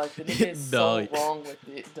fly. Like, the nigga is so wrong with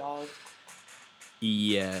it, dog.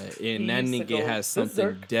 Yeah, and that nigga has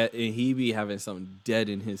something dead, and he be having something dead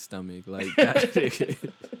in his stomach. Like, that nigga.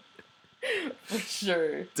 For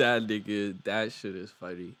sure. That nigga, that shit is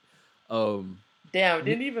funny. Damn,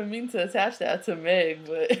 didn't even mean to attach that to Meg,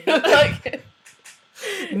 but like.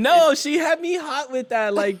 No, she had me hot with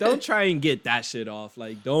that. Like, don't try and get that shit off.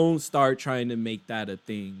 Like, don't start trying to make that a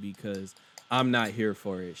thing because I'm not here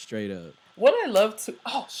for it. Straight up. What I love to.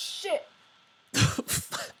 Oh shit.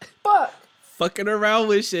 Fuck. Fucking around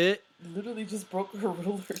with shit. Literally just broke her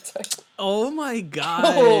ruler. Oh my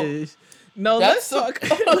gosh. No, let's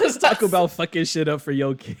talk about fucking shit up for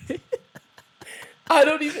your kid. I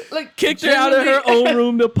don't even like kicked her out of her own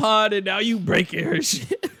room to pod, and now you breaking her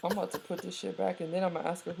shit. I'm about to put this shit back, and then I'm gonna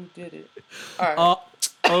ask her who did it. All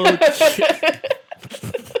right. Okay.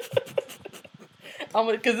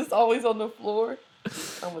 Because it's always on the floor.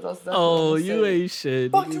 You ain't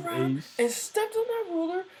shit. Fucked around and stepped on that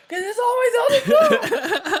ruler because it's always on the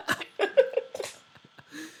floor.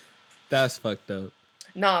 That's fucked up.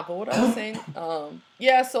 Nah, but what I was saying,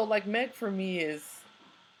 yeah, so like Meg for me is,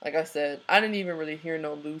 like I said, I didn't even really hear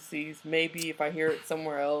no Lucy's. Maybe if I hear it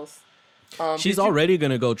somewhere else. She's already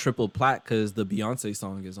gonna go triple plat because the Beyonce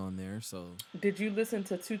song is on there. So. Did you listen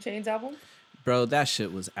to 2 Chainz album? Bro, that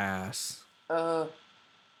shit was ass.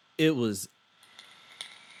 It was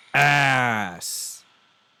ass.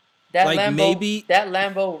 That like Lambo, that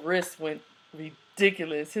Lambo wrist went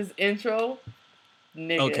ridiculous. His intro,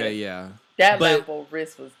 nigga. Okay, yeah. That Lambo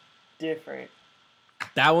wrist was different.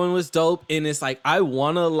 That one was dope, and it's like I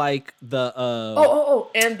wanna like the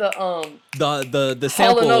and the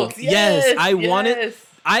sample. Notes. Yes, I want it.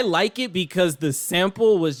 I like it because the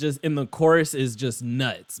sample was just in the chorus is just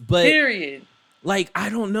nuts. But period. Like I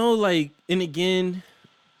don't know, like, and again,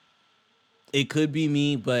 it could be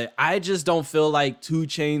me, but I just don't feel like 2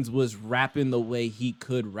 Chainz was rapping the way he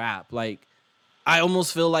could rap. Like, I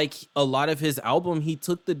almost feel like a lot of his album, he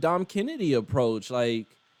took the Dom Kennedy approach. Like,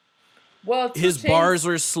 well, his bars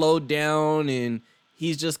were slowed down and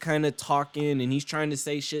he's just kind of talking and he's trying to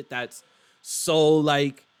say shit that's so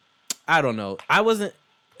like, I don't know. I wasn't,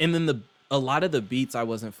 and then a lot of the beats I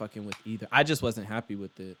wasn't fucking with either. I just wasn't happy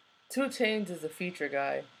with it. 2 Chainz is a feature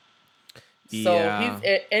guy. Yeah. So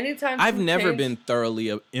he's anytime I've never been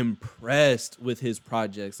thoroughly impressed with his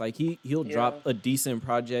projects. Like he'll drop a decent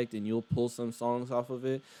project and you'll pull some songs off of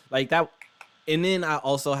it. Like that. And then I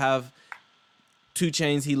also have 2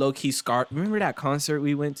 Chainz. He low-key scarred. Remember that concert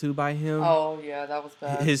we went to by him? Oh yeah, that was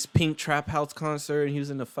bad. His Pink Trap House concert and he was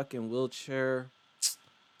in a fucking wheelchair.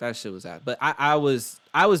 That shit was that. But I was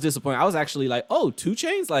disappointed. I was actually like, oh, 2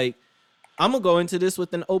 Chainz? Like, I'm gonna go into this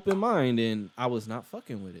with an open mind, and I was not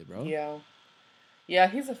fucking with it, bro. Yeah,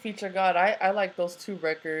 he's a feature god. I like those 2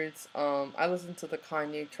 records. I listened to the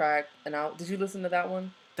Kanye track, and did you listen to that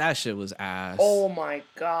one? That shit was ass. Oh my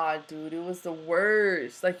god, dude, it was the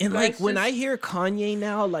worst. Like, and like when I hear Kanye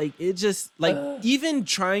now, like it just like even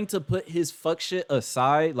trying to put his fuck shit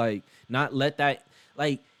aside, like not let that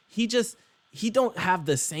like he don't have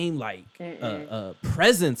the same like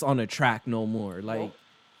presence on a track no more. Like. Nope.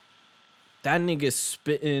 That nigga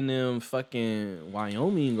spitting them fucking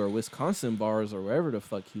Wyoming or Wisconsin bars or wherever the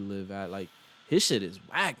fuck he live at. Like, his shit is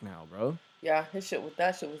whack now, bro. Yeah, that shit was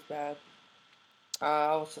bad.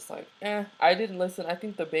 I was just like, I didn't listen. I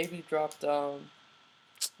think the baby dropped. I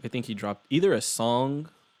think he dropped either a song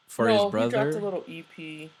for his brother. He dropped a little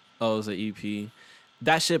EP. Oh, it was an EP.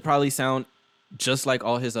 That shit probably sound just like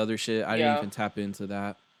all his other shit. I didn't even tap into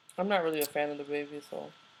that. I'm not really a fan of the baby, so.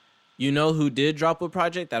 You know who did drop a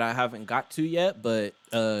project that I haven't got to yet, but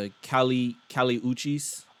Kali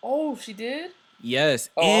Uchis. Oh, she did? Yes.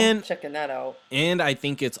 Oh, and I'm checking that out. And I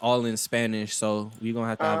think it's all in Spanish, so we're gonna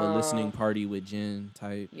have to have a listening party with Jen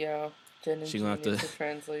type. Yeah. Jen and she gonna have to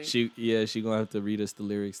translate. She gonna have to read us the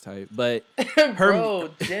lyrics type. But bro,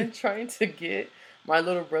 Jen trying to get my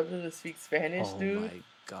little brother to speak Spanish, dude. Oh my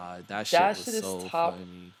god, that shit was so is top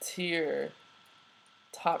funny. tier.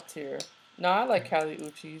 Top tier. No, I like Kali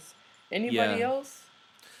Uchis. Anybody else?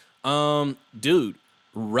 Dude,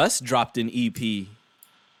 Russ dropped an EP,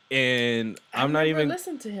 and I'm not even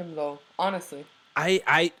listen to him though. Honestly,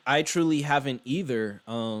 I truly haven't either.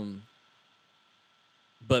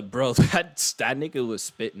 But bro, that nigga was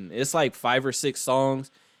spitting. It's like 5 or 6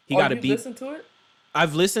 songs. He got a beat. Listen to it?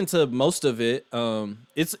 I've listened to most of it.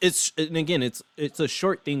 It's and again, it's a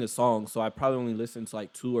short thing of songs, so I probably only listened to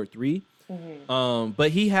like 2 or 3. Mm-hmm.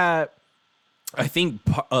 But he had, I think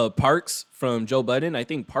Parks from Joe Budden. I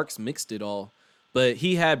think Parks mixed it all, but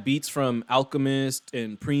he had beats from Alchemist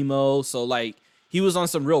and Primo. So like he was on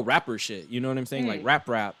some real rapper shit. You know what I'm saying? Like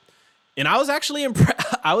rap. And I was actually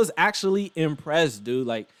impressed, dude.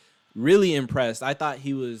 Like really impressed. I thought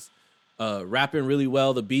he was rapping really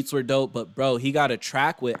well. The beats were dope. But bro, he got a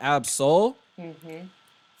track with Ab-Soul. Mm-hmm.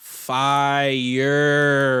 Fire.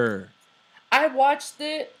 I watched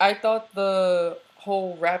it. I thought the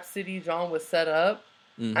whole Rhapsody genre was set up.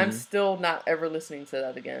 Mm-hmm. I'm still not ever listening to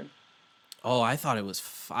that again. Oh, I thought it was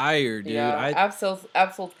fire, dude. Yeah, Ab-Soul's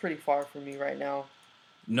pretty far for me right now.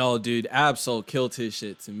 No, dude, Ab-Soul killed his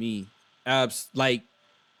shit to me. Like,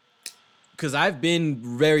 because I've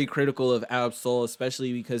been very critical of Ab-Soul,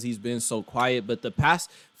 especially because he's been so quiet. But the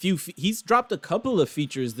past few, he's dropped a couple of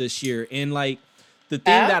features this year, and like the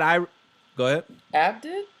thing go ahead. Ab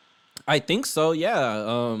did? I think so.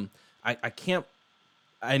 Yeah. I can't.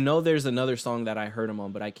 I know there's another song that I heard him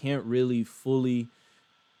on, but I can't really fully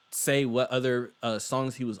say what other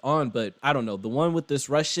songs he was on. But I don't know, the one with this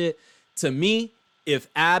Rush shit. To me, if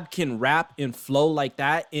Ab can rap and flow like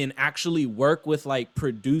that and actually work with like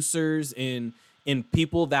producers and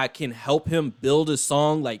people that can help him build a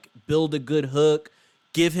song, like build a good hook,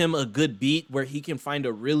 give him a good beat where he can find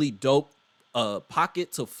a really dope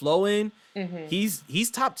pocket to flow in,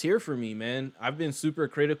 he's top tier for me, man. I've been super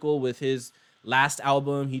critical with his last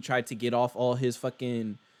album. He tried to get off all his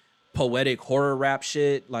fucking poetic horror rap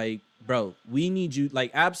shit. Like, bro, we need you.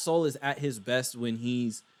 Like, Ab-Soul is at his best when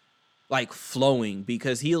he's like flowing,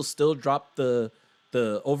 because he'll still drop the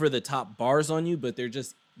over the top bars on you, but they're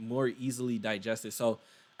just more easily digested. So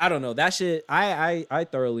I don't know, that shit. I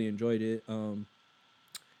thoroughly enjoyed it.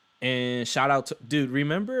 And shout out to dude.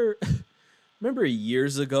 Remember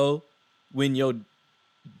years ago when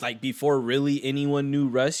like before really anyone knew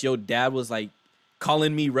Russ, your dad was like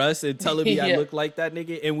calling me Russ and telling me I look like that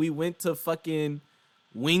nigga. And we went to fucking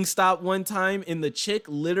Wingstop one time, and the chick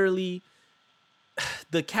literally,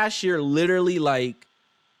 the cashier literally like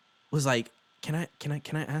was like, can I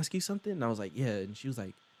ask you something? And I was like, yeah. And she was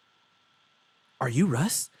like, are you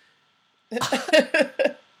Russ?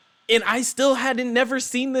 And I still hadn't never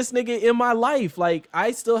seen this nigga in my life. Like,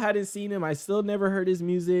 I still hadn't seen him. I still never heard his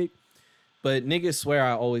music. But niggas swear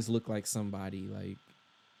I always look like somebody. Like,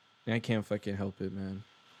 I can't fucking help it, man.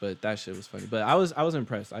 But that shit was funny. But I was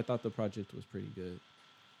impressed. I thought the project was pretty good.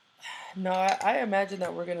 No, I imagine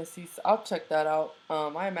that we're gonna see. I'll check that out.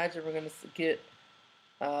 I imagine we're gonna get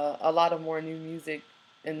a lot of more new music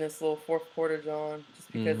in this little fourth quarter, John,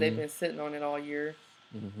 just because they've been sitting on it all year.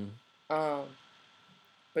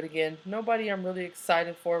 But again, nobody I'm really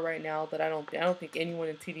excited for right now. That I don't think anyone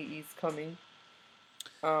in TDE is coming.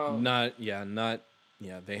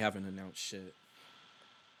 They haven't announced shit.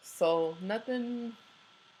 So nothing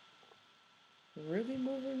really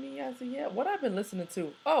moving me as of yet. What I've been listening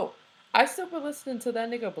to? Oh, I still been listening to that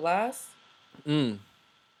nigga Blast.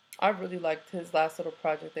 I really liked his last little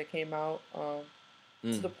project that came out. To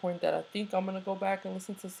the point that I think I'm gonna go back and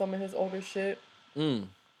listen to some of his older shit.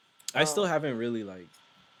 I still haven't really like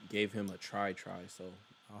gave him a try, so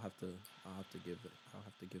I'll have to give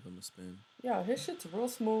him a spin. Yeah, his shit's real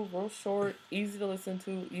smooth, real short, easy to listen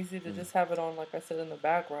to, easy to just have it on, like I said, in the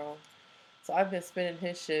background. So I've been spinning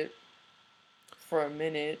his shit for a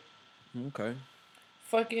minute. Okay.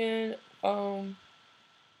 Fucking I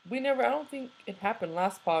don't think it happened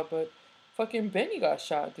last pod, but fucking Benny got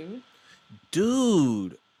shot, dude.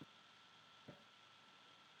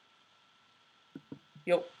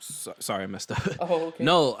 Yo. Sorry, I messed up. Oh, okay.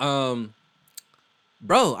 No,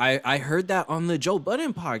 bro, I heard that on the Joe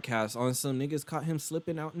Budden podcast on some niggas caught him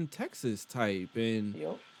slipping out in Texas type. And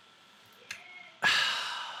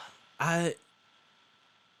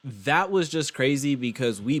that was just crazy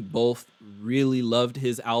because we both really loved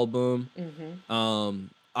his album.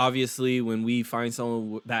 Obviously, when we find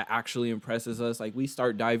someone that actually impresses us, like we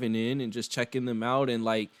start diving in and just checking them out, and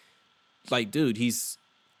like dude, he's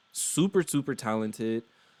super talented.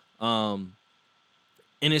 And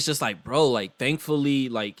it's just like, bro, like thankfully,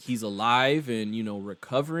 like he's alive and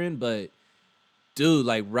recovering, but dude,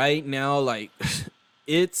 like right now, like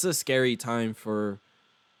it's a scary time for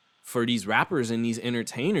these rappers and these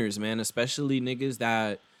entertainers, man, especially niggas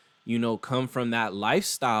that, come from that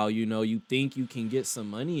lifestyle. You think you can get some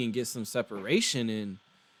money and get some separation, and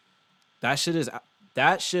that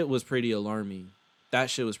shit was pretty alarming.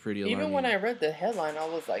 Even when I read the headline, I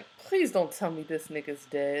was like, please don't tell me this nigga's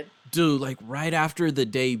dead. Dude, like right after the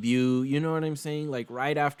debut, you know what I'm saying? Like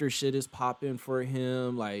right after shit is popping for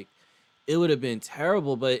him, like it would have been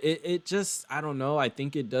terrible, but it just, I don't know. I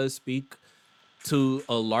think it does speak to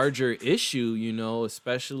a larger issue,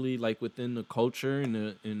 especially like within the culture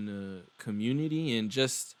and in the community, and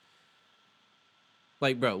just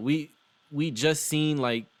like, bro, we just seen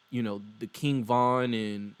like the King Von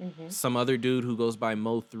and some other dude who goes by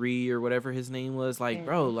Mo3 or whatever his name was. Like,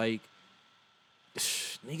 bro, like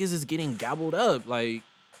niggas is getting gobbled up. Like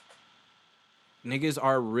niggas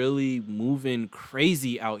are really moving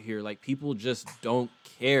crazy out here. Like people just don't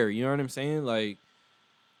care. You know what I'm saying? Like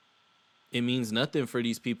it means nothing for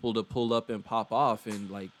these people to pull up and pop off, and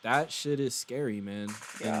like that shit is scary, man.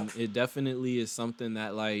 Yeah. And it definitely is something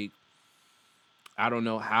that, like, I don't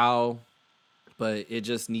know how, but it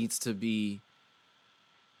just needs to be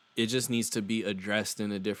addressed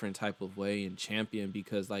in a different type of way and championed,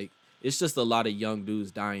 because like it's just a lot of young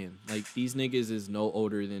dudes dying. Like these niggas is no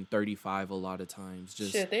older than 35 a lot of times.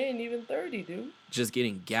 Just shit, they ain't even 30, dude. Just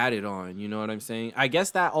getting gatted on, you know what I'm saying? I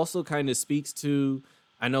guess that also kind of speaks to,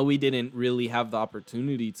 I know we didn't really have the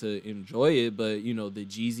opportunity to enjoy it, but the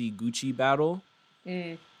Jeezy Gucci battle.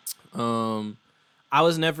 I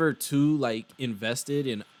was never too like invested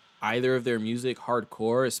in either of their music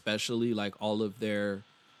hardcore, especially like all of their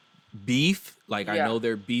beef. Like I know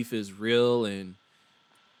their beef is real and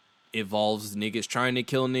involves niggas trying to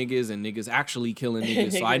kill niggas and niggas actually killing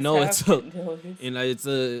niggas. So I know it's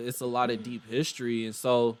a lot of deep history, and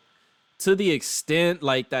so to the extent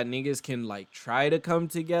like that niggas can like try to come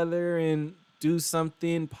together and do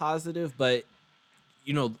something positive, but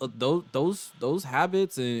those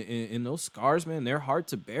habits and those scars, man, they're hard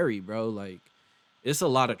to bury, bro. Like it's a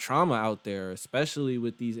lot of trauma out there, especially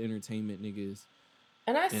with these entertainment niggas.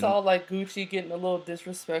 And I saw like Gucci getting a little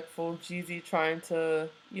disrespectful, Jeezy trying to,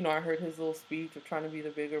 I heard his little speech of trying to be the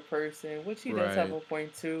bigger person, which he does have a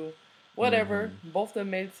point too. Whatever, both of them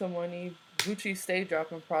made some money. Gucci stayed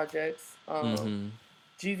dropping projects.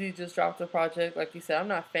 Jeezy just dropped a project. Like you said, I'm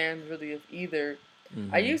not fans really of either.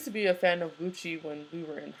 I used to be a fan of Gucci when we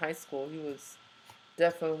were in high school. He was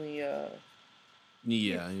definitely,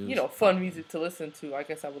 fun music to listen to. I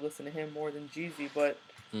guess I would listen to him more than Jeezy, but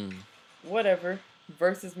whatever.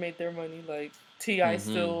 Versus made their money. Like T.I.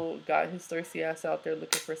 still got his thirsty ass out there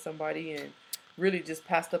looking for somebody and really just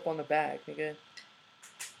passed up on the bag, nigga.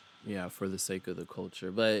 Yeah, for the sake of the culture,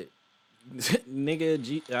 but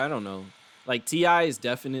nigga, I don't know. Like T.I. is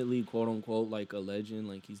definitely quote unquote like a legend.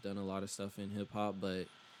 Like he's done a lot of stuff in hip hop, but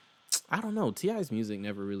I don't know. T.I.'s music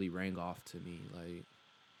never really rang off to me.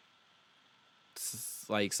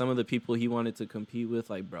 Like some of the people he wanted to compete with,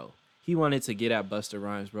 like bro, he wanted to get at Busta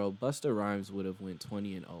Rhymes, bro. Busta Rhymes would have went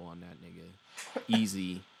 20-0 on that nigga,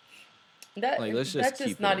 easy. That's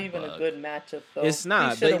just not even a good matchup, though. It's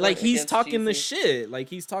not, but like he's talking the shit. Like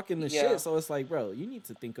he's talking the shit. So it's like, bro, you need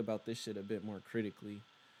to think about this shit a bit more critically.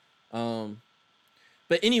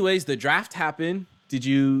 But anyways, the draft happened. Did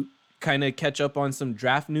you kind of catch up on some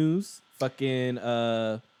draft news? Fucking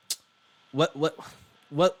what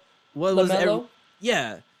was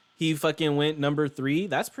yeah. He fucking went number 3.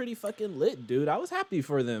 That's pretty fucking lit, dude. I was happy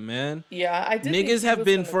for them, man. Yeah, I did. Niggas have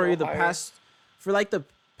been for the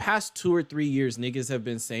past 2 or 3 years, niggas have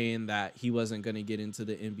been saying that he wasn't gonna get into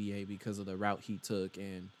the NBA because of the route he took,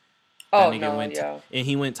 and and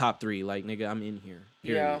he went top 3. Like nigga, I'm in here.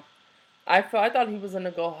 Period. Yeah, I thought he was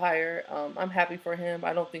gonna go higher. I'm happy for him.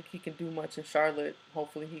 I don't think he can do much in Charlotte.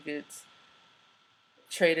 Hopefully, he gets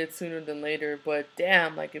traded sooner than later. But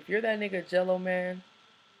damn, like if you're that nigga Jello, man.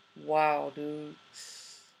 Wow, dude.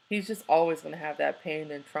 He's just always going to have that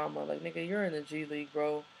pain and trauma. Like, nigga, you're in the G League,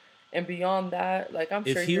 bro. And beyond that, like, I'm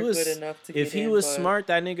sure you're good enough to get in. If he was smart,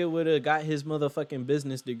 that nigga would have got his motherfucking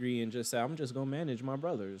business degree and just said, I'm just going to manage my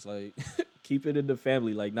brothers. Like, keep it in the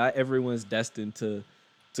family. Like, not everyone's destined to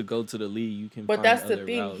go to the league. You can But that's the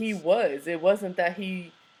thing. Routes. He was. It wasn't that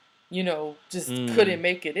he just couldn't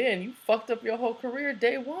make it in. You fucked up your whole career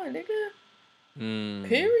day one, nigga.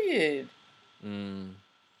 Period.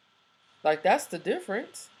 Like, that's the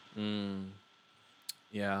difference.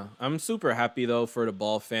 Yeah. I'm super happy, though, for the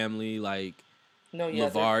Ball family. Like, no, yeah,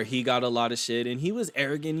 LeVar, he got a lot of shit, and he was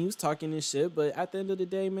arrogant. He was talking his shit, but at the end of the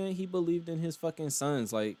day, man, he believed in his fucking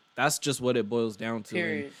sons. Like, that's just what it boils down to.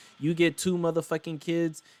 Period. And you get 2 motherfucking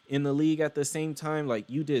kids in the league at the same time, like,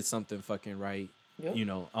 you did something fucking right, yep.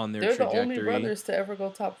 On their They're trajectory. They're the only brothers to ever go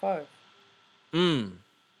top 5.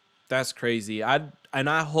 That's crazy. I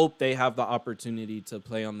hope they have the opportunity to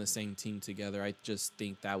play on the same team together. I just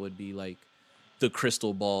think that would be, like, the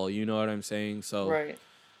crystal ball, you know what I'm saying? So right.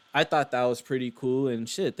 I thought that was pretty cool. And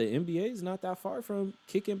shit, the NBA is not that far from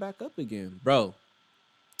kicking back up again. Bro,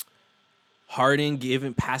 Harden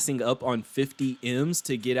passing up on 50 M's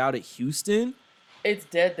to get out of Houston. It's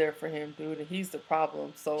dead there for him, dude, and he's the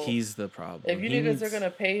problem. So he's the problem. If you niggas are going to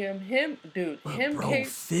pay him, dude, bro,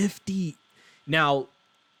 50. Now,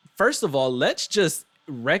 first of all, let's just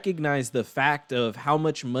recognize the fact of how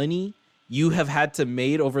much money you have had to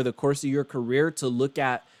made over the course of your career to look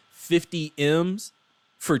at 50 M's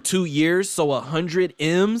for 2 years, so 100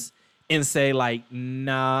 M's, and say, like,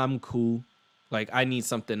 nah, I'm cool. Like, I need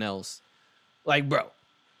something else. Like, bro,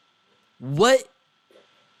 what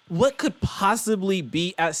could possibly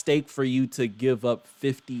be at stake for you to give up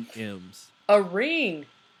 50 M's? A ring.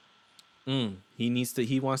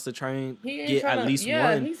 He wants to try and get at least one.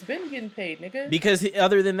 Yeah, he's been getting paid, nigga. Because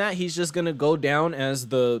other than that, he's just gonna go down as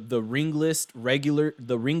the ringless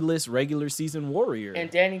regular season warrior. And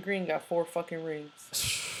Danny Green got 4 fucking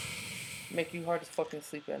rings. Make you hard as fucking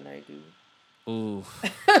sleep at night, dude. Ooh.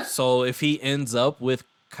 So if he ends up with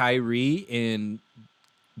Kyrie and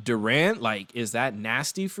Durant, like, is that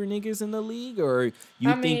nasty for niggas in the league, or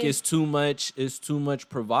you think it's too much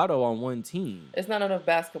bravado on one team? It's not enough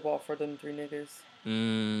basketball for them 3 niggas.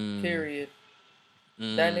 Period.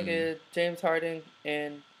 That nigga James Harden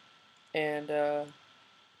and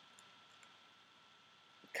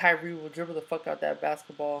Kyrie will dribble the fuck out that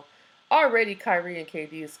basketball. Already, Kyrie and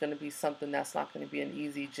KD is going to be something that's not going to be an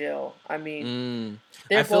easy gel. I mean,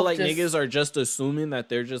 I feel like niggas are just assuming that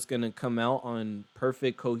they're just going to come out on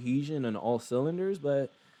perfect cohesion and all cylinders, but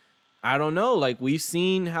I don't know. Like, we've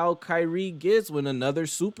seen how Kyrie gets when another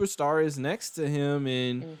superstar is next to him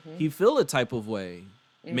and he feel a type of way.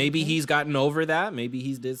 Maybe he's gotten over that. Maybe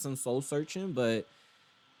he's did some soul searching, but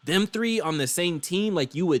them 3 on the same team,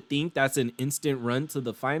 like, you would think that's an instant run to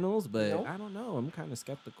the finals, but nope. I don't know. I'm kind of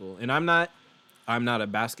skeptical. And I'm not a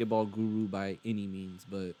basketball guru by any means,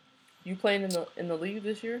 but you playing in the league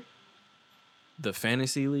this year? The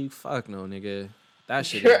fantasy league? Fuck no, nigga. That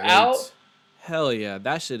shit You're out? Hell yeah.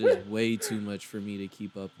 That shit is way too much for me to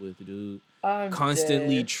keep up with, dude. I'm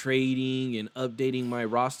constantly dead. Trading and updating my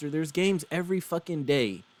roster. There's games every fucking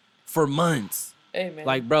day for months. Hey, man.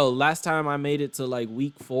 Like, bro, last time I made it to, like,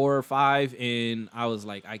 week 4 or 5, and I was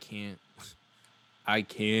like, I can't.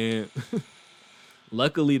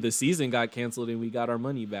 Luckily, the season got canceled, and we got our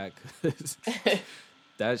money back.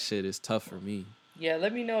 That shit is tough for me. Yeah,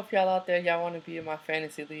 let me know if y'all out there, y'all want to be in my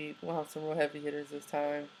fantasy league. We'll have some real heavy hitters this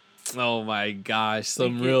time. Oh, my gosh.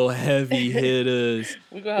 Some real heavy hitters.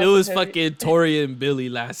 It was fucking Tori and Billy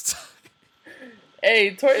last time.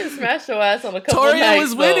 Hey, Toria smashed your ass on a couple nights. Toria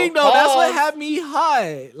was winning, though. That's what had me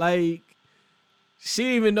hot. Like, she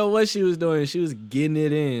didn't even know what she was doing. She was getting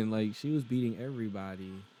it in. Like, she was beating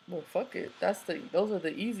everybody. Well, fuck it. Those are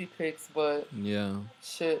the easy picks, but yeah.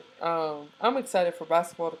 Shit. I'm excited for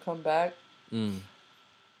basketball to come back.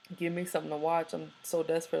 Give me something to watch. I'm so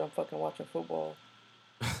desperate. I'm fucking watching football.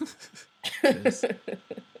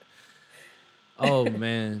 Oh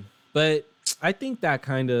man. But I think that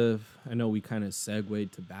I know we kind of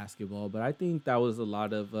segued to basketball, but I think that was a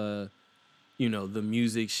lot of, the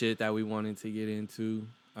music shit that we wanted to get into.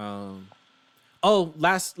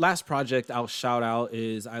 Last project I'll shout out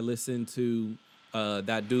is I listened to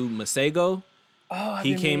that dude Masego. Oh, I've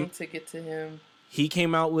been meaning to get to him. He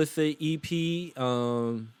came out with the EP,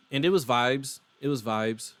 and it was vibes.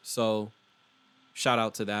 So shout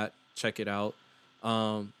out to that. Check it out.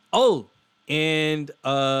 And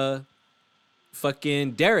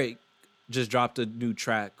fucking Derek just dropped a new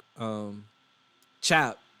track,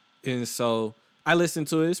 Chap. And so I listened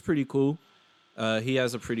to it. It's pretty cool. He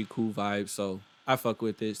has a pretty cool vibe, so I fuck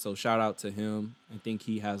with it. So shout out to him. I think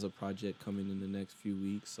he has a project coming in the next few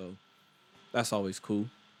weeks, so that's always cool.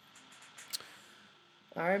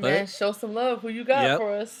 All right, man. Show some love. Who you got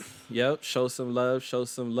for us? Yep. Show some love.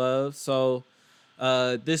 So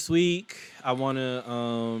this week I want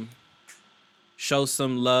to show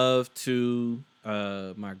some love to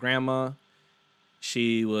my grandma.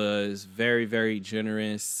 She was very, very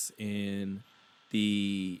generous in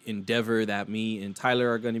the endeavor that me and Tyler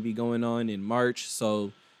are going to be going on in March.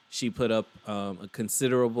 So she put up a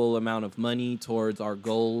considerable amount of money towards our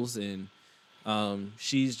goals, and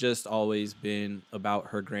she's just always been about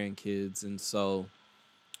her grandkids. And so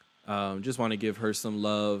just want to give her some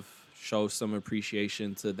love, show some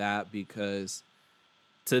appreciation to that, because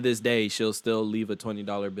to this day she'll still leave a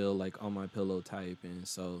 $20 bill like on my pillow type, and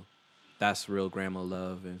so that's real grandma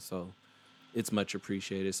love, and so it's much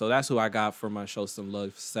appreciated. So that's who I got for my show some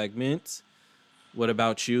love segment. What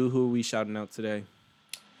about you? Who are we shouting out today?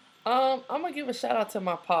 I'm gonna give a shout out to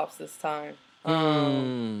my pops this time.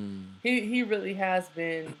 He really has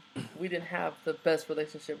been. We didn't have the best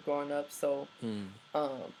relationship growing up, so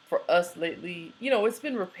for us lately, it's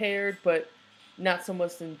been repaired, but not so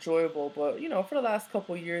much enjoyable. But for the last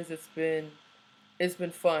couple of years, it's been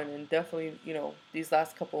fun, and definitely these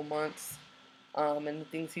last couple of months, and the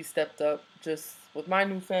things he stepped up just with my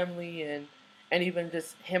new family, and even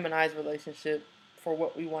just him and I's relationship for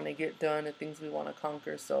what we want to get done and things we want to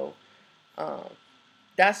conquer. So um,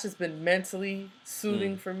 that's just been mentally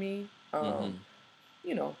soothing for me.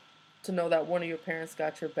 You know, to know that one of your parents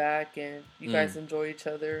got your back and you guys enjoy each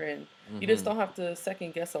other, and you just don't have to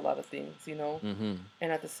second guess a lot of things.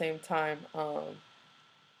 And at the same time,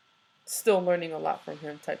 still learning a lot from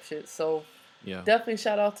him type shit. So Yeah. definitely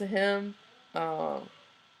shout out to him. Um,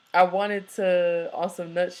 I wanted to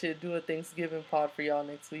awesome nut shit do a Thanksgiving pod for y'all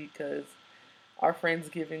next week because our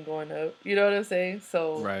Friendsgiving going up. You know what I'm saying?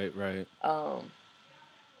 So Right.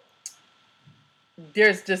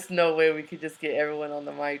 There's just no way we could just get everyone on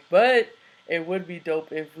the mic, but it would be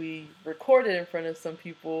dope if we recorded in front of some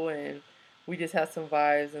people and we just had some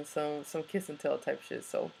vibes and some kiss and tell type shit.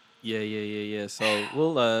 So Yeah. So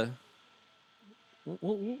we'll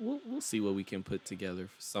see what we can put together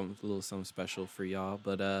for something special for y'all.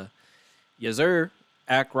 But yes sir,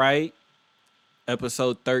 act right.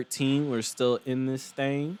 Episode 13. We're still in this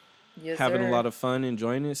thing. yes, Having sir. a lot of fun,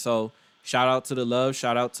 enjoying it. So shout out to the love,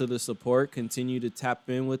 shout out to the support. Continue to tap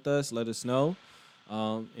in with us. Let us know.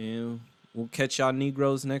 And we'll catch y'all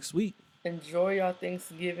Negroes next week. Enjoy y'all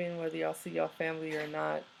Thanksgiving, whether y'all see y'all family or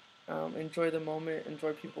not. Enjoy the moment.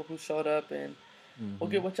 Enjoy people who showed up, and we'll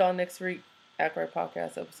get with y'all next week. Act Right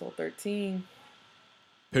Podcast, episode 13.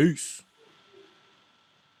 Peace.